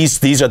think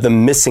these are the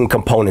missing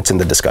components in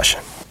the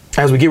discussion.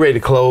 As we get ready to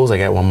close, I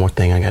got one more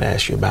thing I got to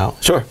ask you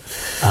about. Sure.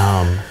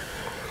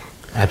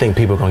 I think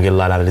people are going to get a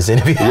lot out of this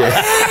interview.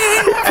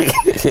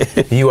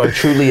 You are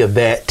truly a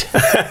vet.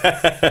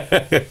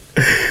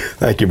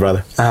 Thank you,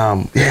 brother.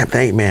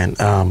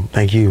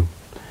 Thank you.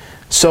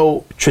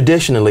 So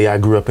traditionally, I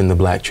grew up in the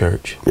black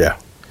church. Yeah.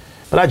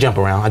 But I jump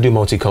around. I do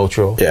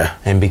multicultural. Yeah.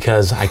 And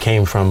because I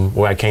came from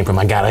where I came from,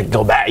 I gotta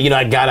go back.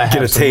 I gotta have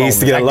get a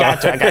taste to get along.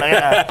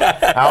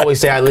 I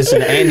always say I listen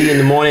to Andy in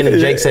the morning and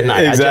Jake's at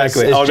night.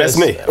 Exactly. That's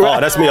me. Oh,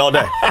 that's me all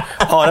day.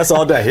 Oh, that's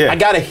all day. Yeah. I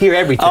gotta hear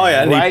everything. Oh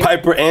yeah, I need right?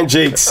 Piper and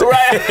Jake's.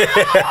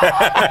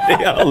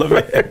 Right. All of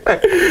it.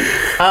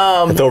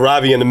 Throw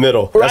Ravi in the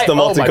middle. Right. That's the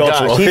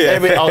multicultural.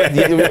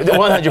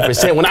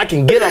 100%. When I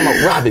can get on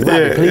my Ravi,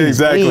 please,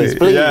 exactly.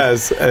 please.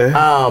 Yes.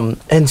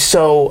 And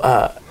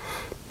so.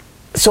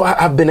 So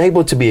I've been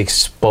able to be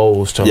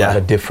exposed to a lot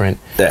of different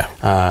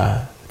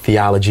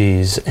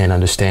theologies and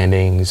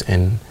understandings,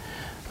 and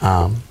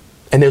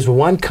there's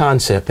one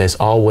concept that's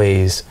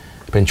always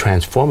been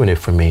transformative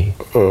for me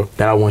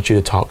that I want you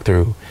to talk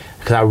through,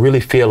 because I really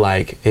feel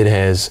like it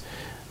has.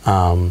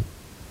 I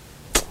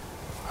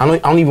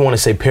don't even want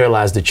to say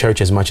paralyzed the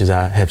church as much as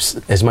I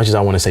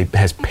want to say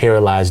has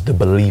paralyzed the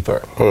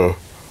believer.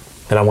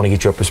 That I want to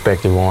get your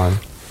perspective on,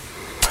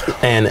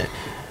 and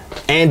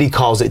Andy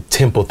calls it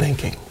temple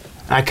thinking.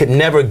 I could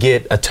never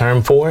get a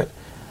term for it.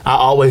 I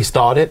always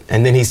thought it.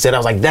 And then he said, I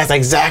was like, that's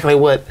exactly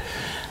what.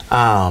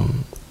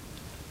 And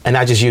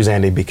I just use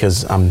Andy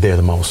because I'm there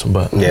the most.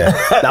 But yeah,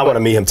 I want to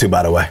meet him too,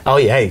 by the way. Oh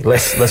yeah, hey,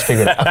 let's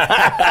figure it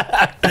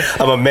out.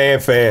 I'm a man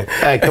fan.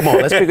 Hey, come on,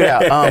 let's figure it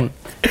out.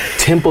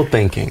 Temple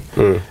thinking.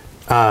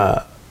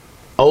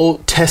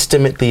 Old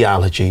Testament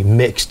theology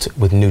mixed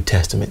with New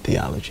Testament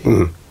theology.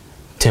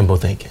 Temple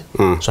thinking.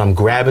 So I'm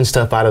grabbing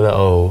stuff out of the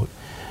old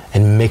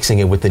and mixing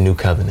it with the new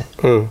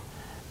covenant.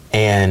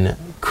 And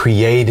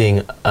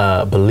creating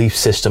a belief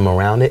system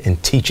around it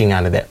and teaching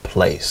out of that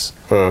place.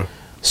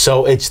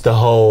 So it's the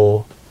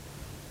whole,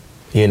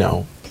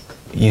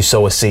 you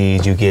sow a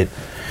seed, you get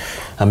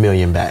 $1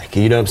 million back.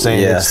 You know what I'm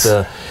saying? Yes.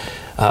 It's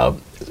the,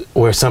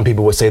 where some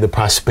people would say the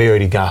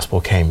prosperity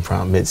gospel came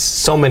from. It's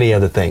so many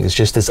other things. It's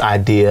just this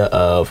idea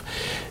of,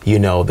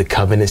 the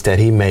covenants that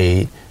he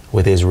made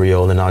with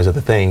Israel and all these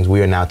other things,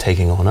 we are now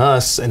taking on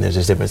us, and there's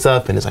just different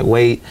stuff, and it's like,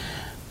 wait,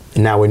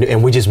 and now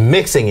we're just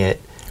mixing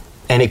it.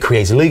 And it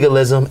creates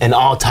legalism and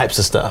all types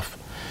of stuff.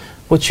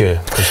 What's your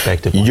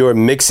perspective? You're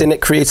mixing it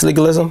creates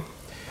legalism?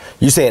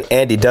 You're saying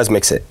Andy does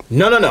mix it?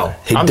 No.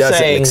 He doesn't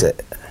mix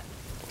it.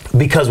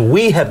 Because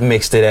we have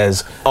mixed it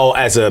as... Oh,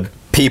 as a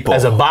people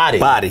as a body.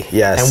 Body,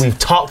 yes. And we've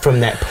talked from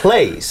that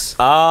place.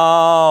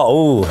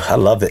 Oh, I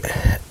love it.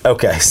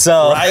 Okay,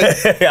 so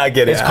right? I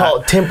get it. It's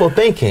called temple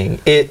thinking.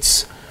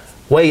 It's,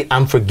 wait,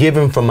 I'm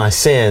forgiven from my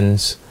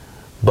sins,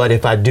 but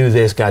if I do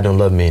this, God don't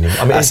love me anymore.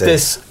 I mean, it's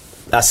this.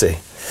 I see.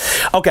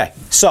 Okay,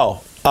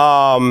 so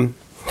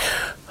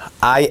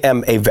I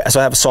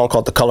have a song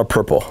called "The Color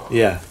Purple."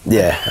 Yeah.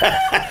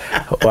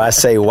 Where I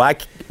say, why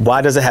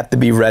does it have to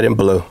be red and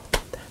blue?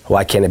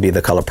 Why can't it be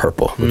the color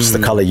purple, which is the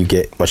color you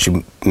get once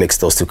you mix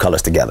those two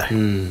colors together?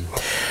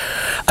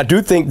 I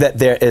do think that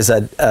there is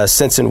a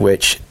sense in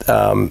which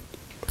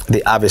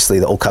obviously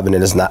the Old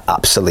Covenant is not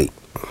obsolete.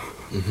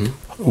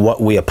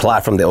 What we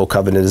apply from the Old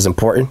Covenant is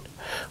important.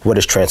 What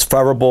is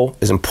transferable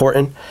is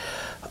important.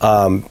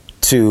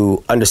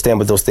 To understand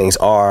what those things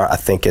are, I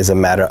think, is a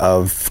matter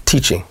of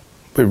teaching.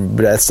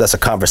 That's a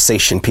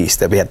conversation piece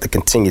that we have to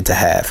continue to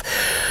have.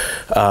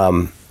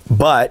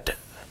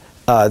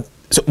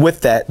 So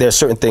with that, there are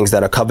certain things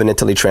that are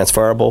covenantally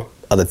transferable,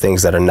 other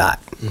things that are not.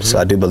 So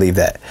I do believe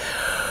that.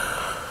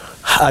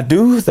 I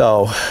do,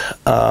 though,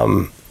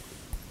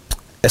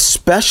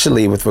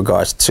 especially with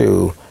regards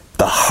to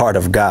the heart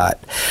of God.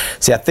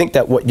 See, I think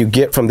that what you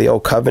get from the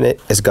Old Covenant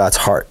is God's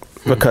heart,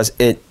 because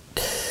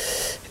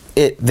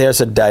there's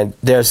a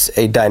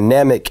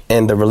dynamic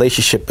in the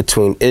relationship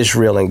between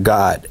Israel and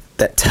God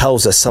that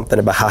tells us something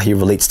about how he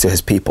relates to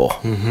his people.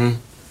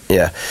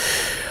 Yeah.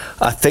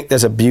 I think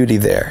there's a beauty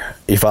there.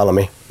 You follow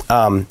me?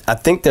 I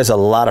think there's a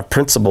lot of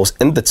principles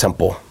in the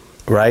temple,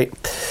 right?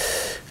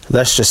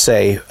 Let's just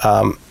say,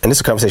 and this is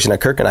a conversation that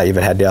Kirk and I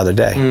even had the other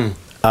day.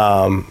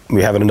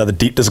 We're having another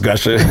deep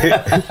discussion.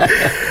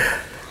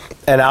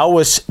 And I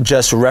was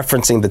just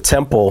referencing the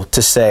temple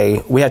to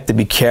say we have to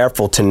be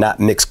careful to not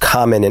mix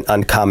common and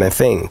uncommon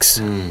things.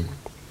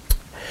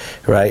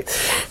 Right?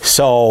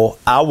 So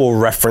I will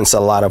reference a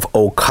lot of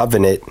Old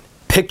Covenant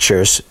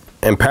pictures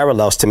and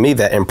parallels to me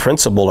that in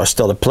principle are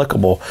still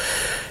applicable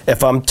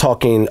if I'm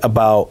talking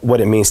about what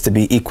it means to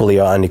be equally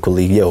or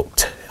unequally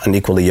yoked,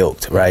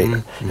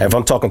 right? If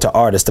I'm talking to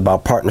artists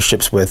about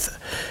partnerships with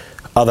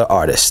other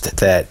artists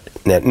that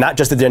not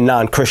just that they're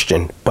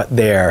non-Christian, but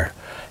they're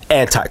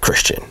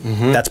anti-Christian.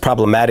 That's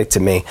problematic to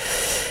me.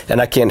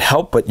 And I can't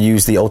help but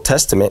use the Old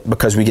Testament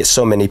because we get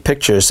so many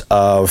pictures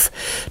of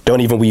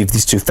don't even weave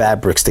these two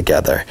fabrics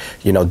together.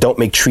 Don't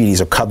make treaties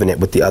or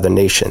covenant with the other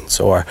nations,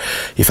 or,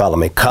 you follow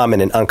me,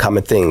 common and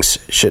uncommon things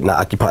should not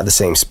occupy the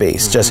same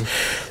space. Just,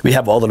 we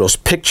have all of those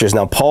pictures.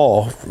 Now,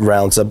 Paul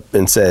rounds up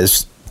and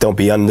says, don't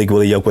be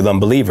unequally yoked with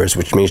unbelievers,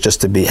 which means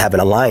just to have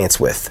an alliance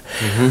with.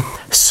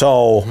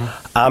 So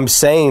I'm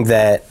saying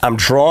that I'm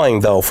drawing,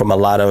 though, from a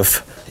lot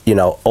of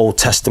Old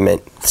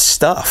Testament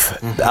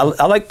stuff.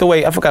 I like the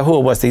way, I forgot who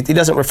it was. He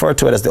doesn't refer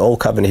to it as the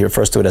Old Covenant. He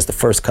refers to it as the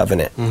First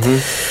Covenant.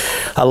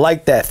 I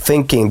like that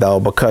thinking, though,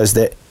 because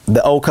the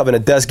Old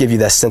Covenant does give you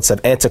that sense of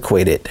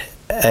antiquated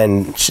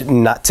and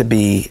not to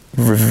be,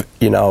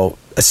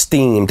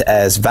 esteemed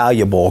as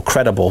valuable or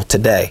credible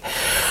today.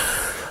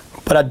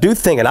 But I do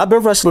think, and I've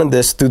been wrestling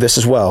through this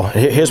as well.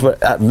 Here's what,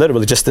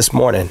 literally just this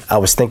morning, I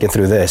was thinking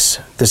through this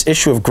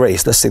issue of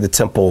grace. Let's say the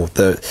temple,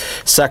 the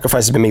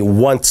sacrifice has been made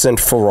once and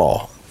for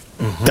all.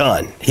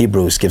 Done.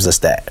 Hebrews gives us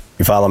that.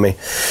 You follow me?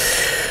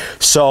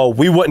 So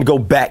we wouldn't go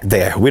back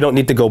there. We don't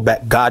need to go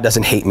back. God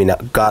doesn't hate me now.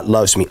 God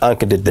loves me.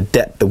 Unconditional, the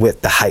depth, the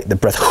width, the height, the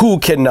breadth. Who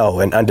can know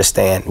and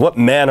understand? What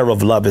manner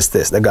of love is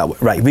this? That God,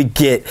 right? We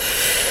get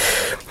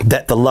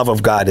that the love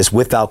of God is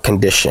without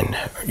condition.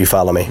 You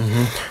follow me?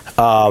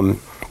 And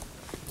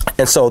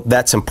so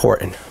that's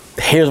important.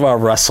 Here's where I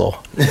wrestle.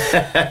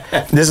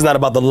 This is not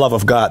about the love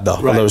of God, though.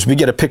 Right. In other words, we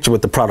get a picture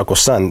with the prodigal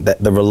son that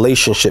the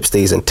relationship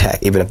stays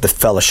intact, even if the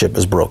fellowship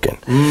is broken.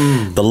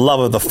 The love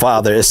of the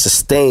Father is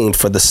sustained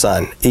for the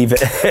Son. Even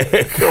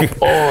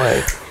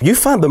boy. You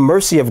find the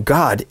mercy of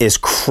God is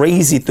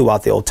crazy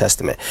throughout the Old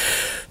Testament.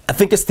 I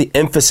think it's the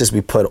emphasis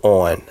we put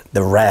on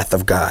the wrath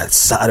of God,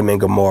 Sodom and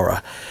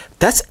Gomorrah.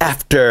 That's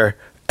after...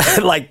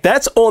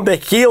 that's on the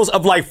heels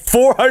of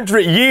 400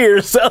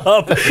 years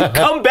of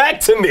come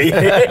back to me.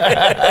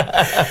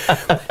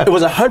 It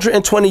was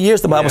 120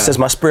 years, the Bible says,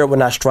 my spirit will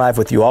not strive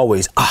with you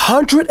always.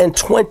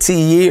 120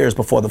 years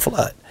before the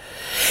flood.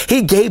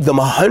 He gave them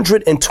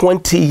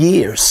 120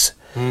 years.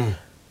 You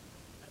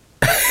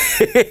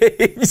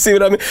see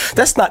what I mean?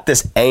 That's not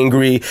this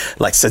angry,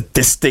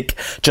 sadistic,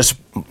 just,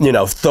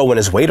 throwing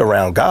his weight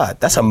around God.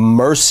 That's a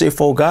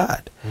merciful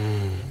God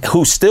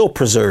who still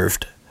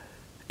preserved,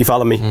 you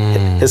follow me?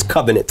 His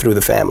covenant through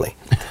the family.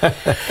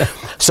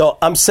 So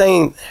I'm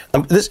saying,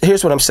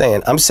 here's what I'm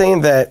saying. I'm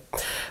saying that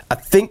I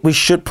think we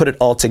should put it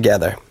all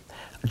together.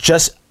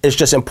 It's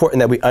just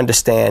important that we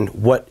understand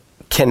what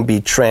can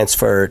be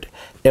transferred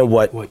and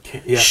what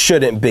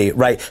shouldn't be,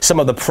 right? Some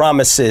of the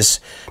promises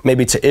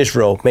maybe to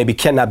Israel maybe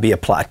cannot be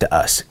applied to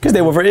us because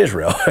they were for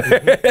Israel.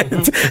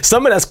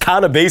 Some of that's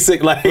kind of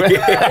basic, like.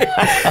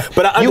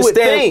 But I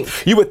understand.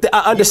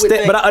 I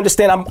understand. But I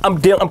understand.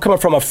 I'm coming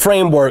from a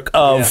framework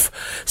of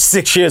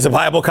 6 years of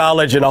Bible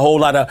college and a whole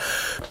lot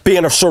of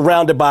being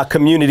surrounded by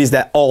communities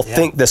that all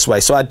think this way.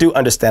 So I do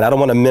understand. I don't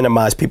want to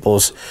minimize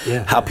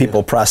how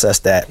people process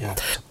that. Yeah.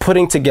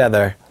 Putting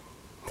together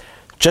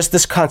just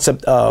this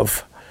concept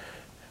of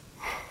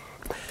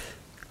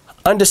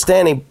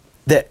understanding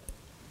that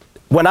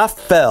when I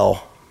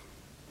fell,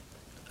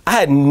 I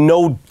had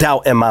no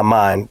doubt in my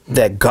mind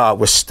that God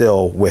was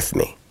still with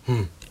me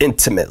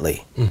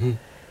intimately. Mm-hmm.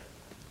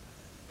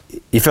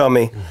 You feel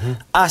me? Mm-hmm.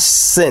 I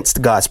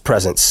sensed God's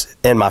presence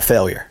in my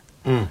failure.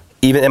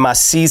 Even in my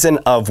season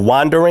of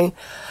wandering,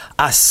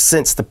 I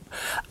sensed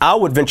I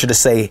would venture to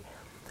say,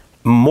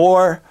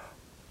 more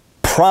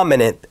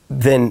prominent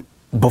than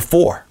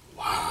before.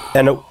 Wow.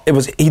 And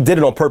he did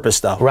it on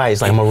purpose though. Right,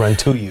 it's like I'm gonna run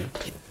to you.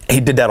 He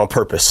did that on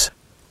purpose.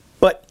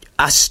 But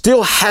I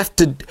still have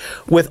to,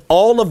 with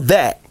all of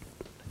that,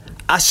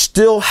 I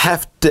still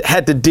had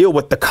to deal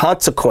with the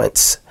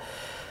consequence.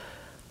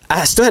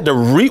 I still had to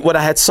reap what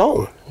I had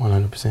sown.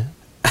 100%.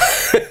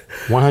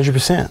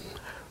 100%.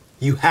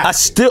 You have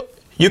to.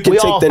 You can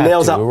take the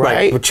nails out,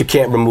 right? But you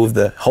can't remove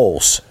the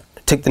holes.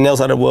 Take the nails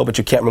out of the wood, but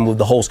you can't remove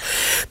the holes.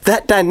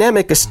 That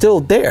dynamic is still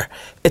there.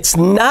 It's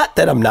not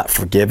that I'm not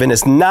forgiven.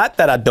 It's not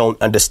that I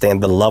don't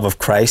understand the love of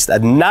Christ.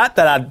 Not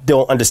that I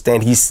don't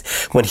understand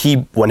when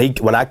he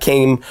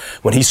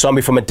saw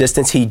me from a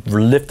distance, he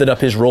lifted up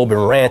his robe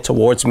and ran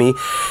towards me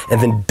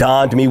and then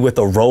donned me with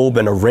a robe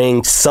and a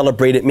ring,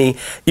 celebrated me.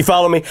 You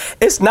follow me?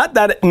 It's not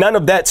that none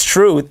of that's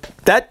true.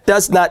 That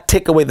does not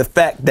take away the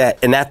fact that,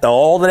 and after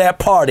all of that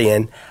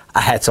partying,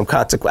 I had some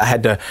consequence. I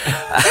had to.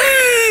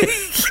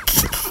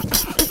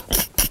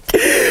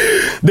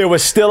 There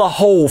was still a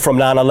hole from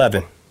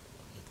 9/11.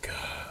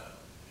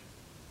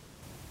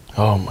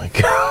 Oh my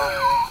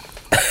God.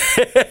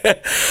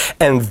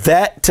 And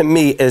that to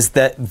me is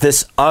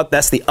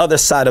that's the other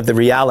side of the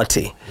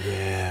reality.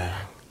 Yeah.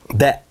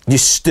 That you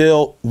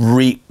still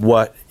reap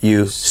what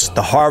you sow.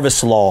 The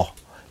harvest law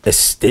is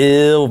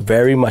still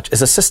very much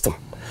is a system.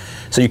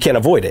 So you can't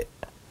avoid it.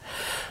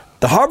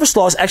 The harvest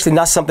law is actually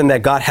not something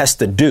that God has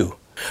to do.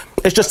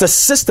 It's just a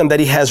system that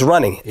he has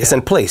running. Yeah. It's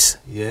in place.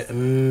 Yeah.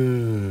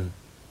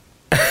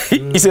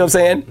 You see what I'm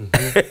saying?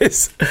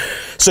 Mm-hmm.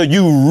 So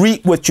you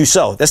reap what you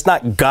sow. That's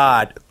not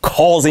God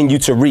causing you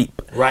to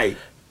reap. Right.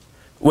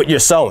 What you're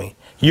sowing.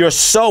 You're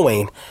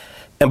sowing,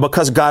 and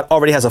because God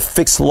already has a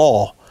fixed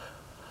law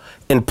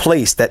in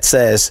place that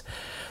says,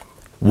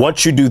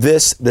 once you do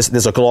this,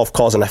 there's a law of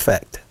cause and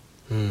effect.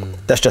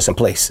 That's just in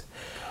place.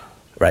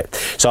 Right.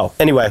 So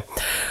anyway,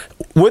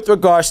 with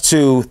regards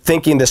to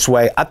thinking this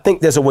way, I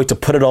think there's a way to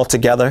put it all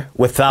together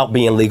without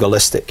being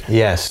legalistic.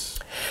 Yes.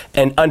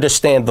 And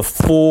understand the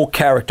full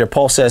character.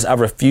 Paul says, I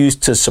refuse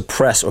to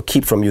suppress or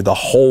keep from you the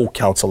whole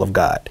counsel of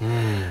God.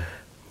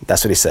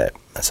 That's what he said.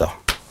 So.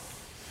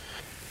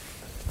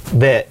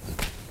 Bet,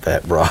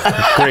 bro.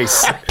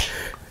 Grace.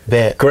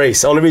 Bet.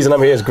 Grace. Only reason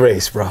I'm here is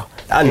grace, bro.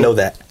 I know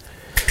that.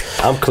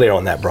 I'm clear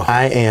on that, bro.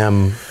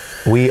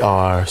 We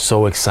are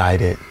so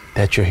excited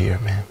that you're here,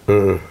 man.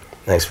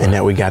 Thanks, bro. And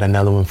that we got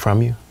another one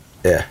from you.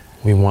 Yeah.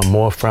 We want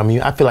more from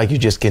you. I feel like you're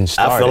just getting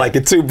started. I feel like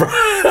it too, bro.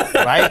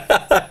 Right?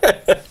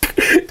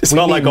 It's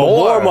not like a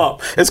warm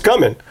up. It's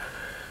coming.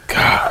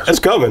 Gosh. It's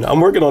coming. I'm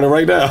working on it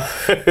right now.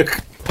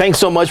 Thanks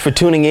so much for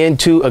tuning in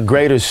to A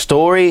Greater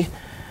Story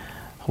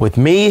with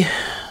me,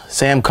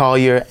 Sam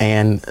Collier,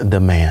 and the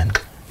man,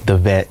 the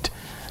vet,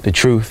 the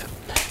truth.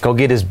 Go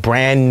get his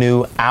brand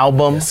new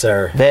album. Yes,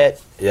 sir.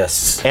 Vet.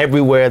 Yes.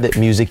 Everywhere that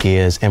music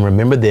is. And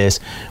remember this,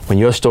 when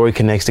your story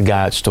connects to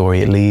God's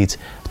story, it leads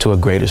to a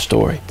greater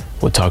story.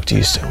 We'll talk to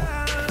you soon.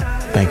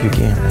 Thank you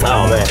again. Man.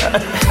 Oh, man.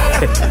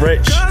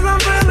 Rich.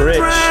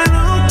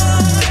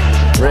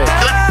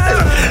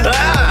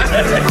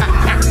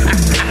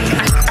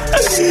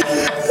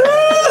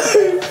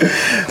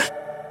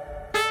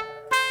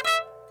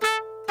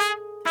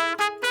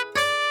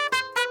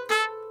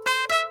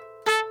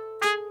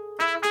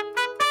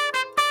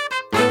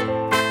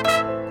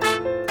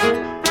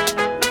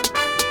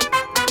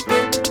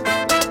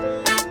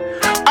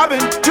 I've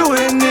been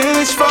doing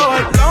this for a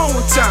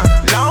long time.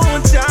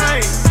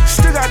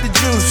 Still got the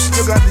juice,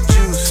 still got the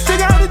juice, still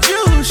got the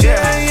juice,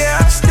 yeah.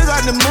 Still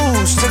got the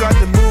moves, still got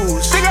the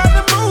moves, still got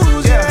the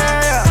moves,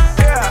 yeah.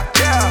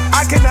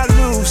 I cannot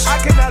lose,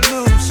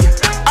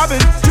 I've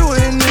been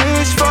doing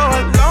this for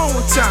a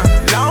long time.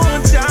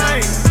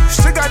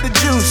 Still got the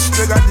juice,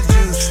 still got the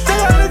juice, still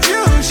got the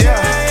juice,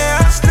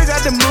 yeah. Still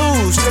got the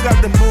moves, still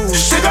got the moves,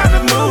 still got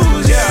the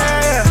moves,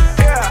 yeah.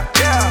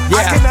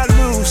 I cannot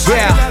lose,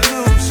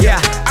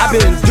 I've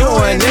been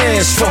doing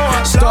this for.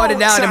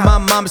 Started out in my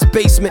mama mama's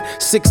basement.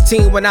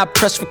 16 when I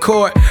pressed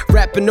record,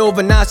 rapping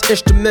over nice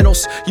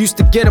instrumentals. Used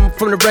to get them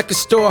from the record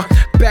store.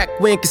 Back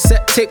when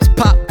cassette tapes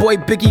pop, boy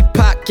Biggie,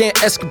 Pac, and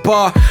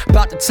Escobar.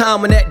 About the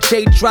time when that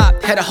J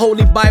dropped, had a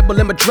holy Bible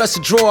in my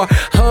dresser drawer.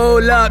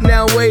 Hold up,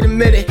 now wait a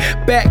minute.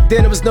 Back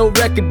then there was no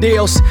record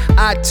deals,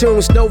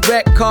 iTunes, no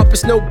red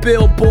carpets, no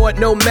billboard,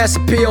 no mass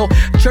appeal.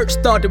 Church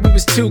thought that we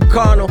was too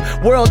carnal,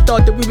 world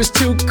thought that we was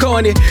too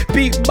corny.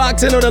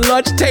 Beatboxing on the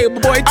lunch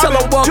table, boy, tell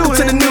her welcome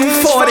to the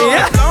new 40.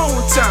 Yeah.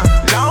 Long time.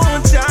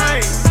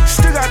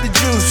 Still got the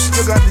juice,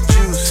 still got the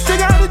juice, still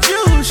got the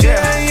juice,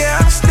 yeah.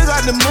 Still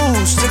got the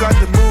moves, still got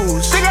the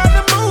moves, still got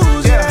the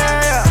moves,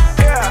 yeah.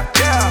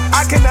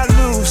 I cannot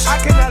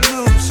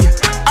lose, yeah.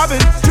 I've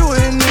been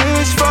doing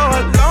this for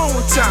a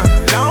long time.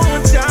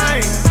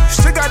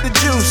 Still got the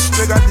juice,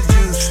 still got the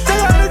juice, still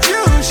got the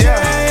juice,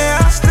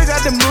 yeah. Still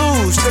got the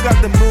moves, still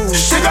got the moves,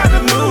 still got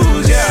the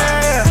moves,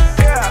 yeah.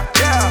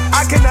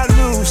 I cannot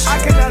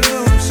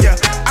lose, yeah.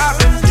 I've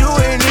been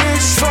doing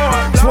this for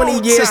a long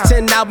 20 years,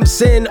 10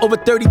 albums in, over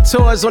 30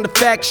 tours on the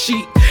fact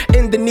sheet.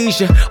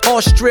 Indonesia,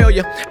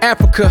 Australia,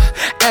 Africa,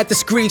 at the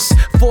streets,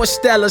 4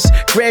 Stellas,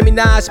 Grammy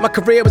nods. My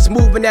career was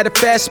moving at a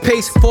fast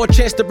pace. 4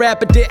 chance to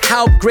rap, I did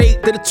how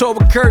great. Did a tour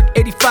with Kirk,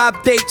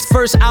 85 dates.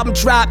 First album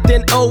dropped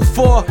in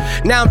 04.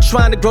 Now I'm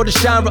trying to grow the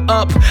genre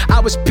up.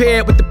 I was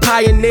paired with the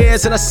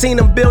pioneers, and I seen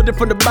them building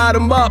from the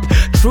bottom up.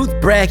 Truth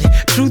bragging,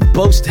 truth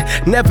boasting,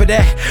 never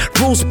that.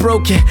 Rules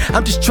broken.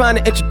 I'm just trying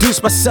to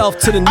introduce myself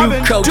to the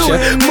new culture.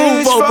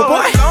 Move over,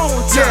 boy.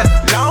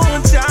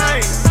 Long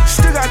time.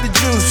 Still got the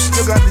juice,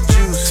 still got the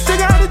juice, still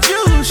got the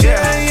juice,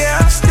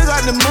 yeah. Still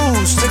got the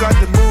moves, still got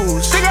the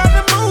moves, still got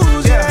the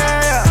moves,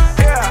 yeah.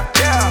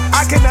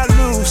 I cannot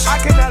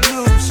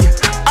lose, yeah.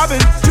 I've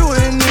been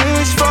doing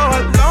this for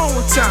a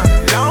long time.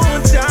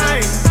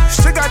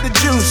 Still got the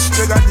juice,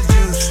 still got the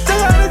juice, still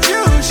got the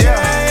juice,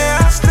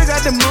 yeah. Still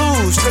got the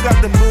moves, still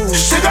got the moves,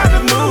 still got the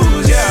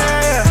moves,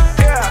 yeah.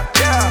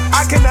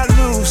 I cannot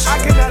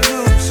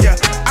lose, yeah.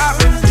 I've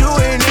been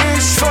doing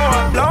this for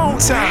a long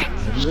time.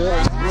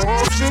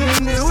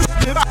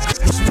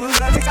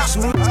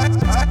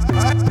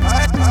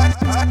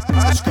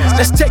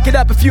 Let's take it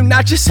up a few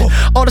notches.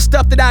 All the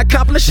stuff that I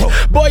accomplished.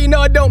 Boy, you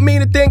know I don't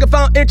mean a thing if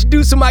I don't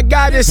introduce who my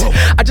God is.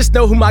 I just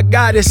know who my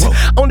God is.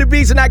 Only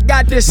reason I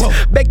got this.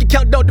 Bank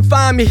account don't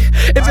define me.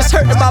 If it's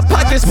hurting my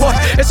pockets, boy,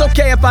 it's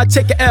okay if I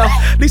take an L.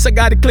 At least I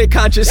got a clear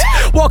conscience.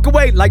 Walk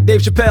away like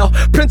Dave Chappelle.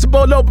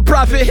 Principle over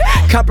profit.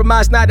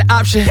 Compromise not an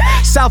option.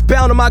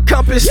 Southbound on my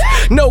compass.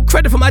 No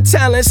credit for my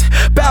talents.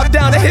 Bow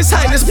down to His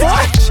Highness,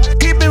 boy.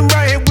 He been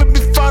right here with me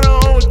for the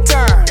whole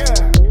time.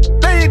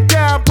 Lay it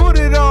down, put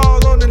it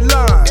all on the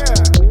line.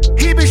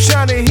 He been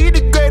shining, he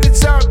the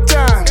greatest all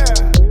time.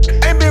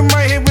 Ain't been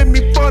right here with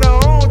me for the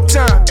whole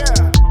time.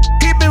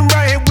 He been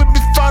right here with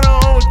me for the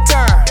whole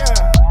time.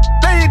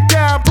 Lay it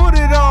down, put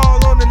it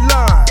all on the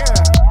line.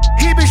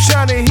 He been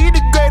shining, he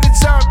the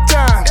greatest all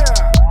time.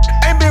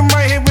 Ain't been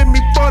right here with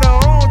me for the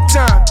whole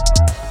time.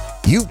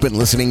 You've been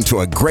listening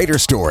to A Greater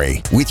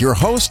Story with your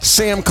host,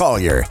 Sam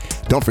Collier.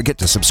 Don't forget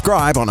to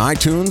subscribe on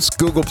iTunes,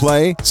 Google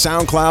Play,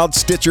 SoundCloud,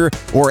 Stitcher,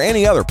 or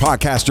any other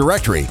podcast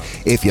directory.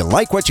 If you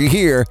like what you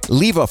hear,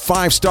 leave a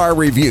 5-star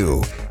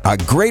review. A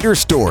Greater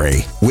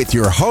Story with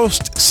your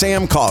host,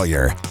 Sam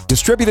Collier.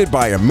 Distributed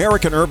by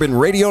American Urban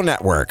Radio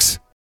Networks.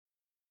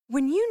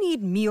 When you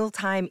need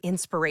mealtime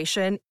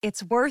inspiration,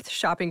 it's worth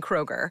shopping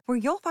Kroger, where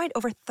you'll find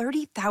over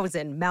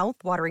 30,000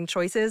 mouth-watering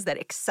choices that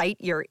excite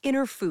your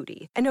inner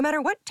foodie. And no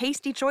matter what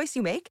tasty choice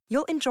you make,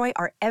 you'll enjoy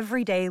our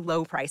everyday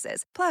low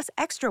prices, plus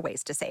extra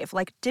ways to save,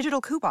 like digital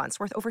coupons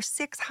worth over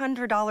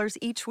 $600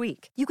 each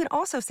week. You can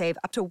also save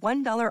up to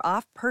 $1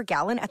 off per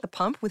gallon at the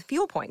pump with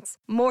fuel points.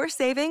 More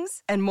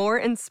savings and more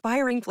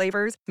inspiring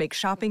flavors make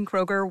shopping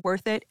Kroger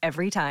worth it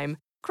every time.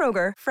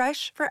 Kroger,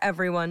 fresh for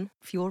everyone.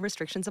 Fuel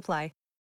restrictions apply.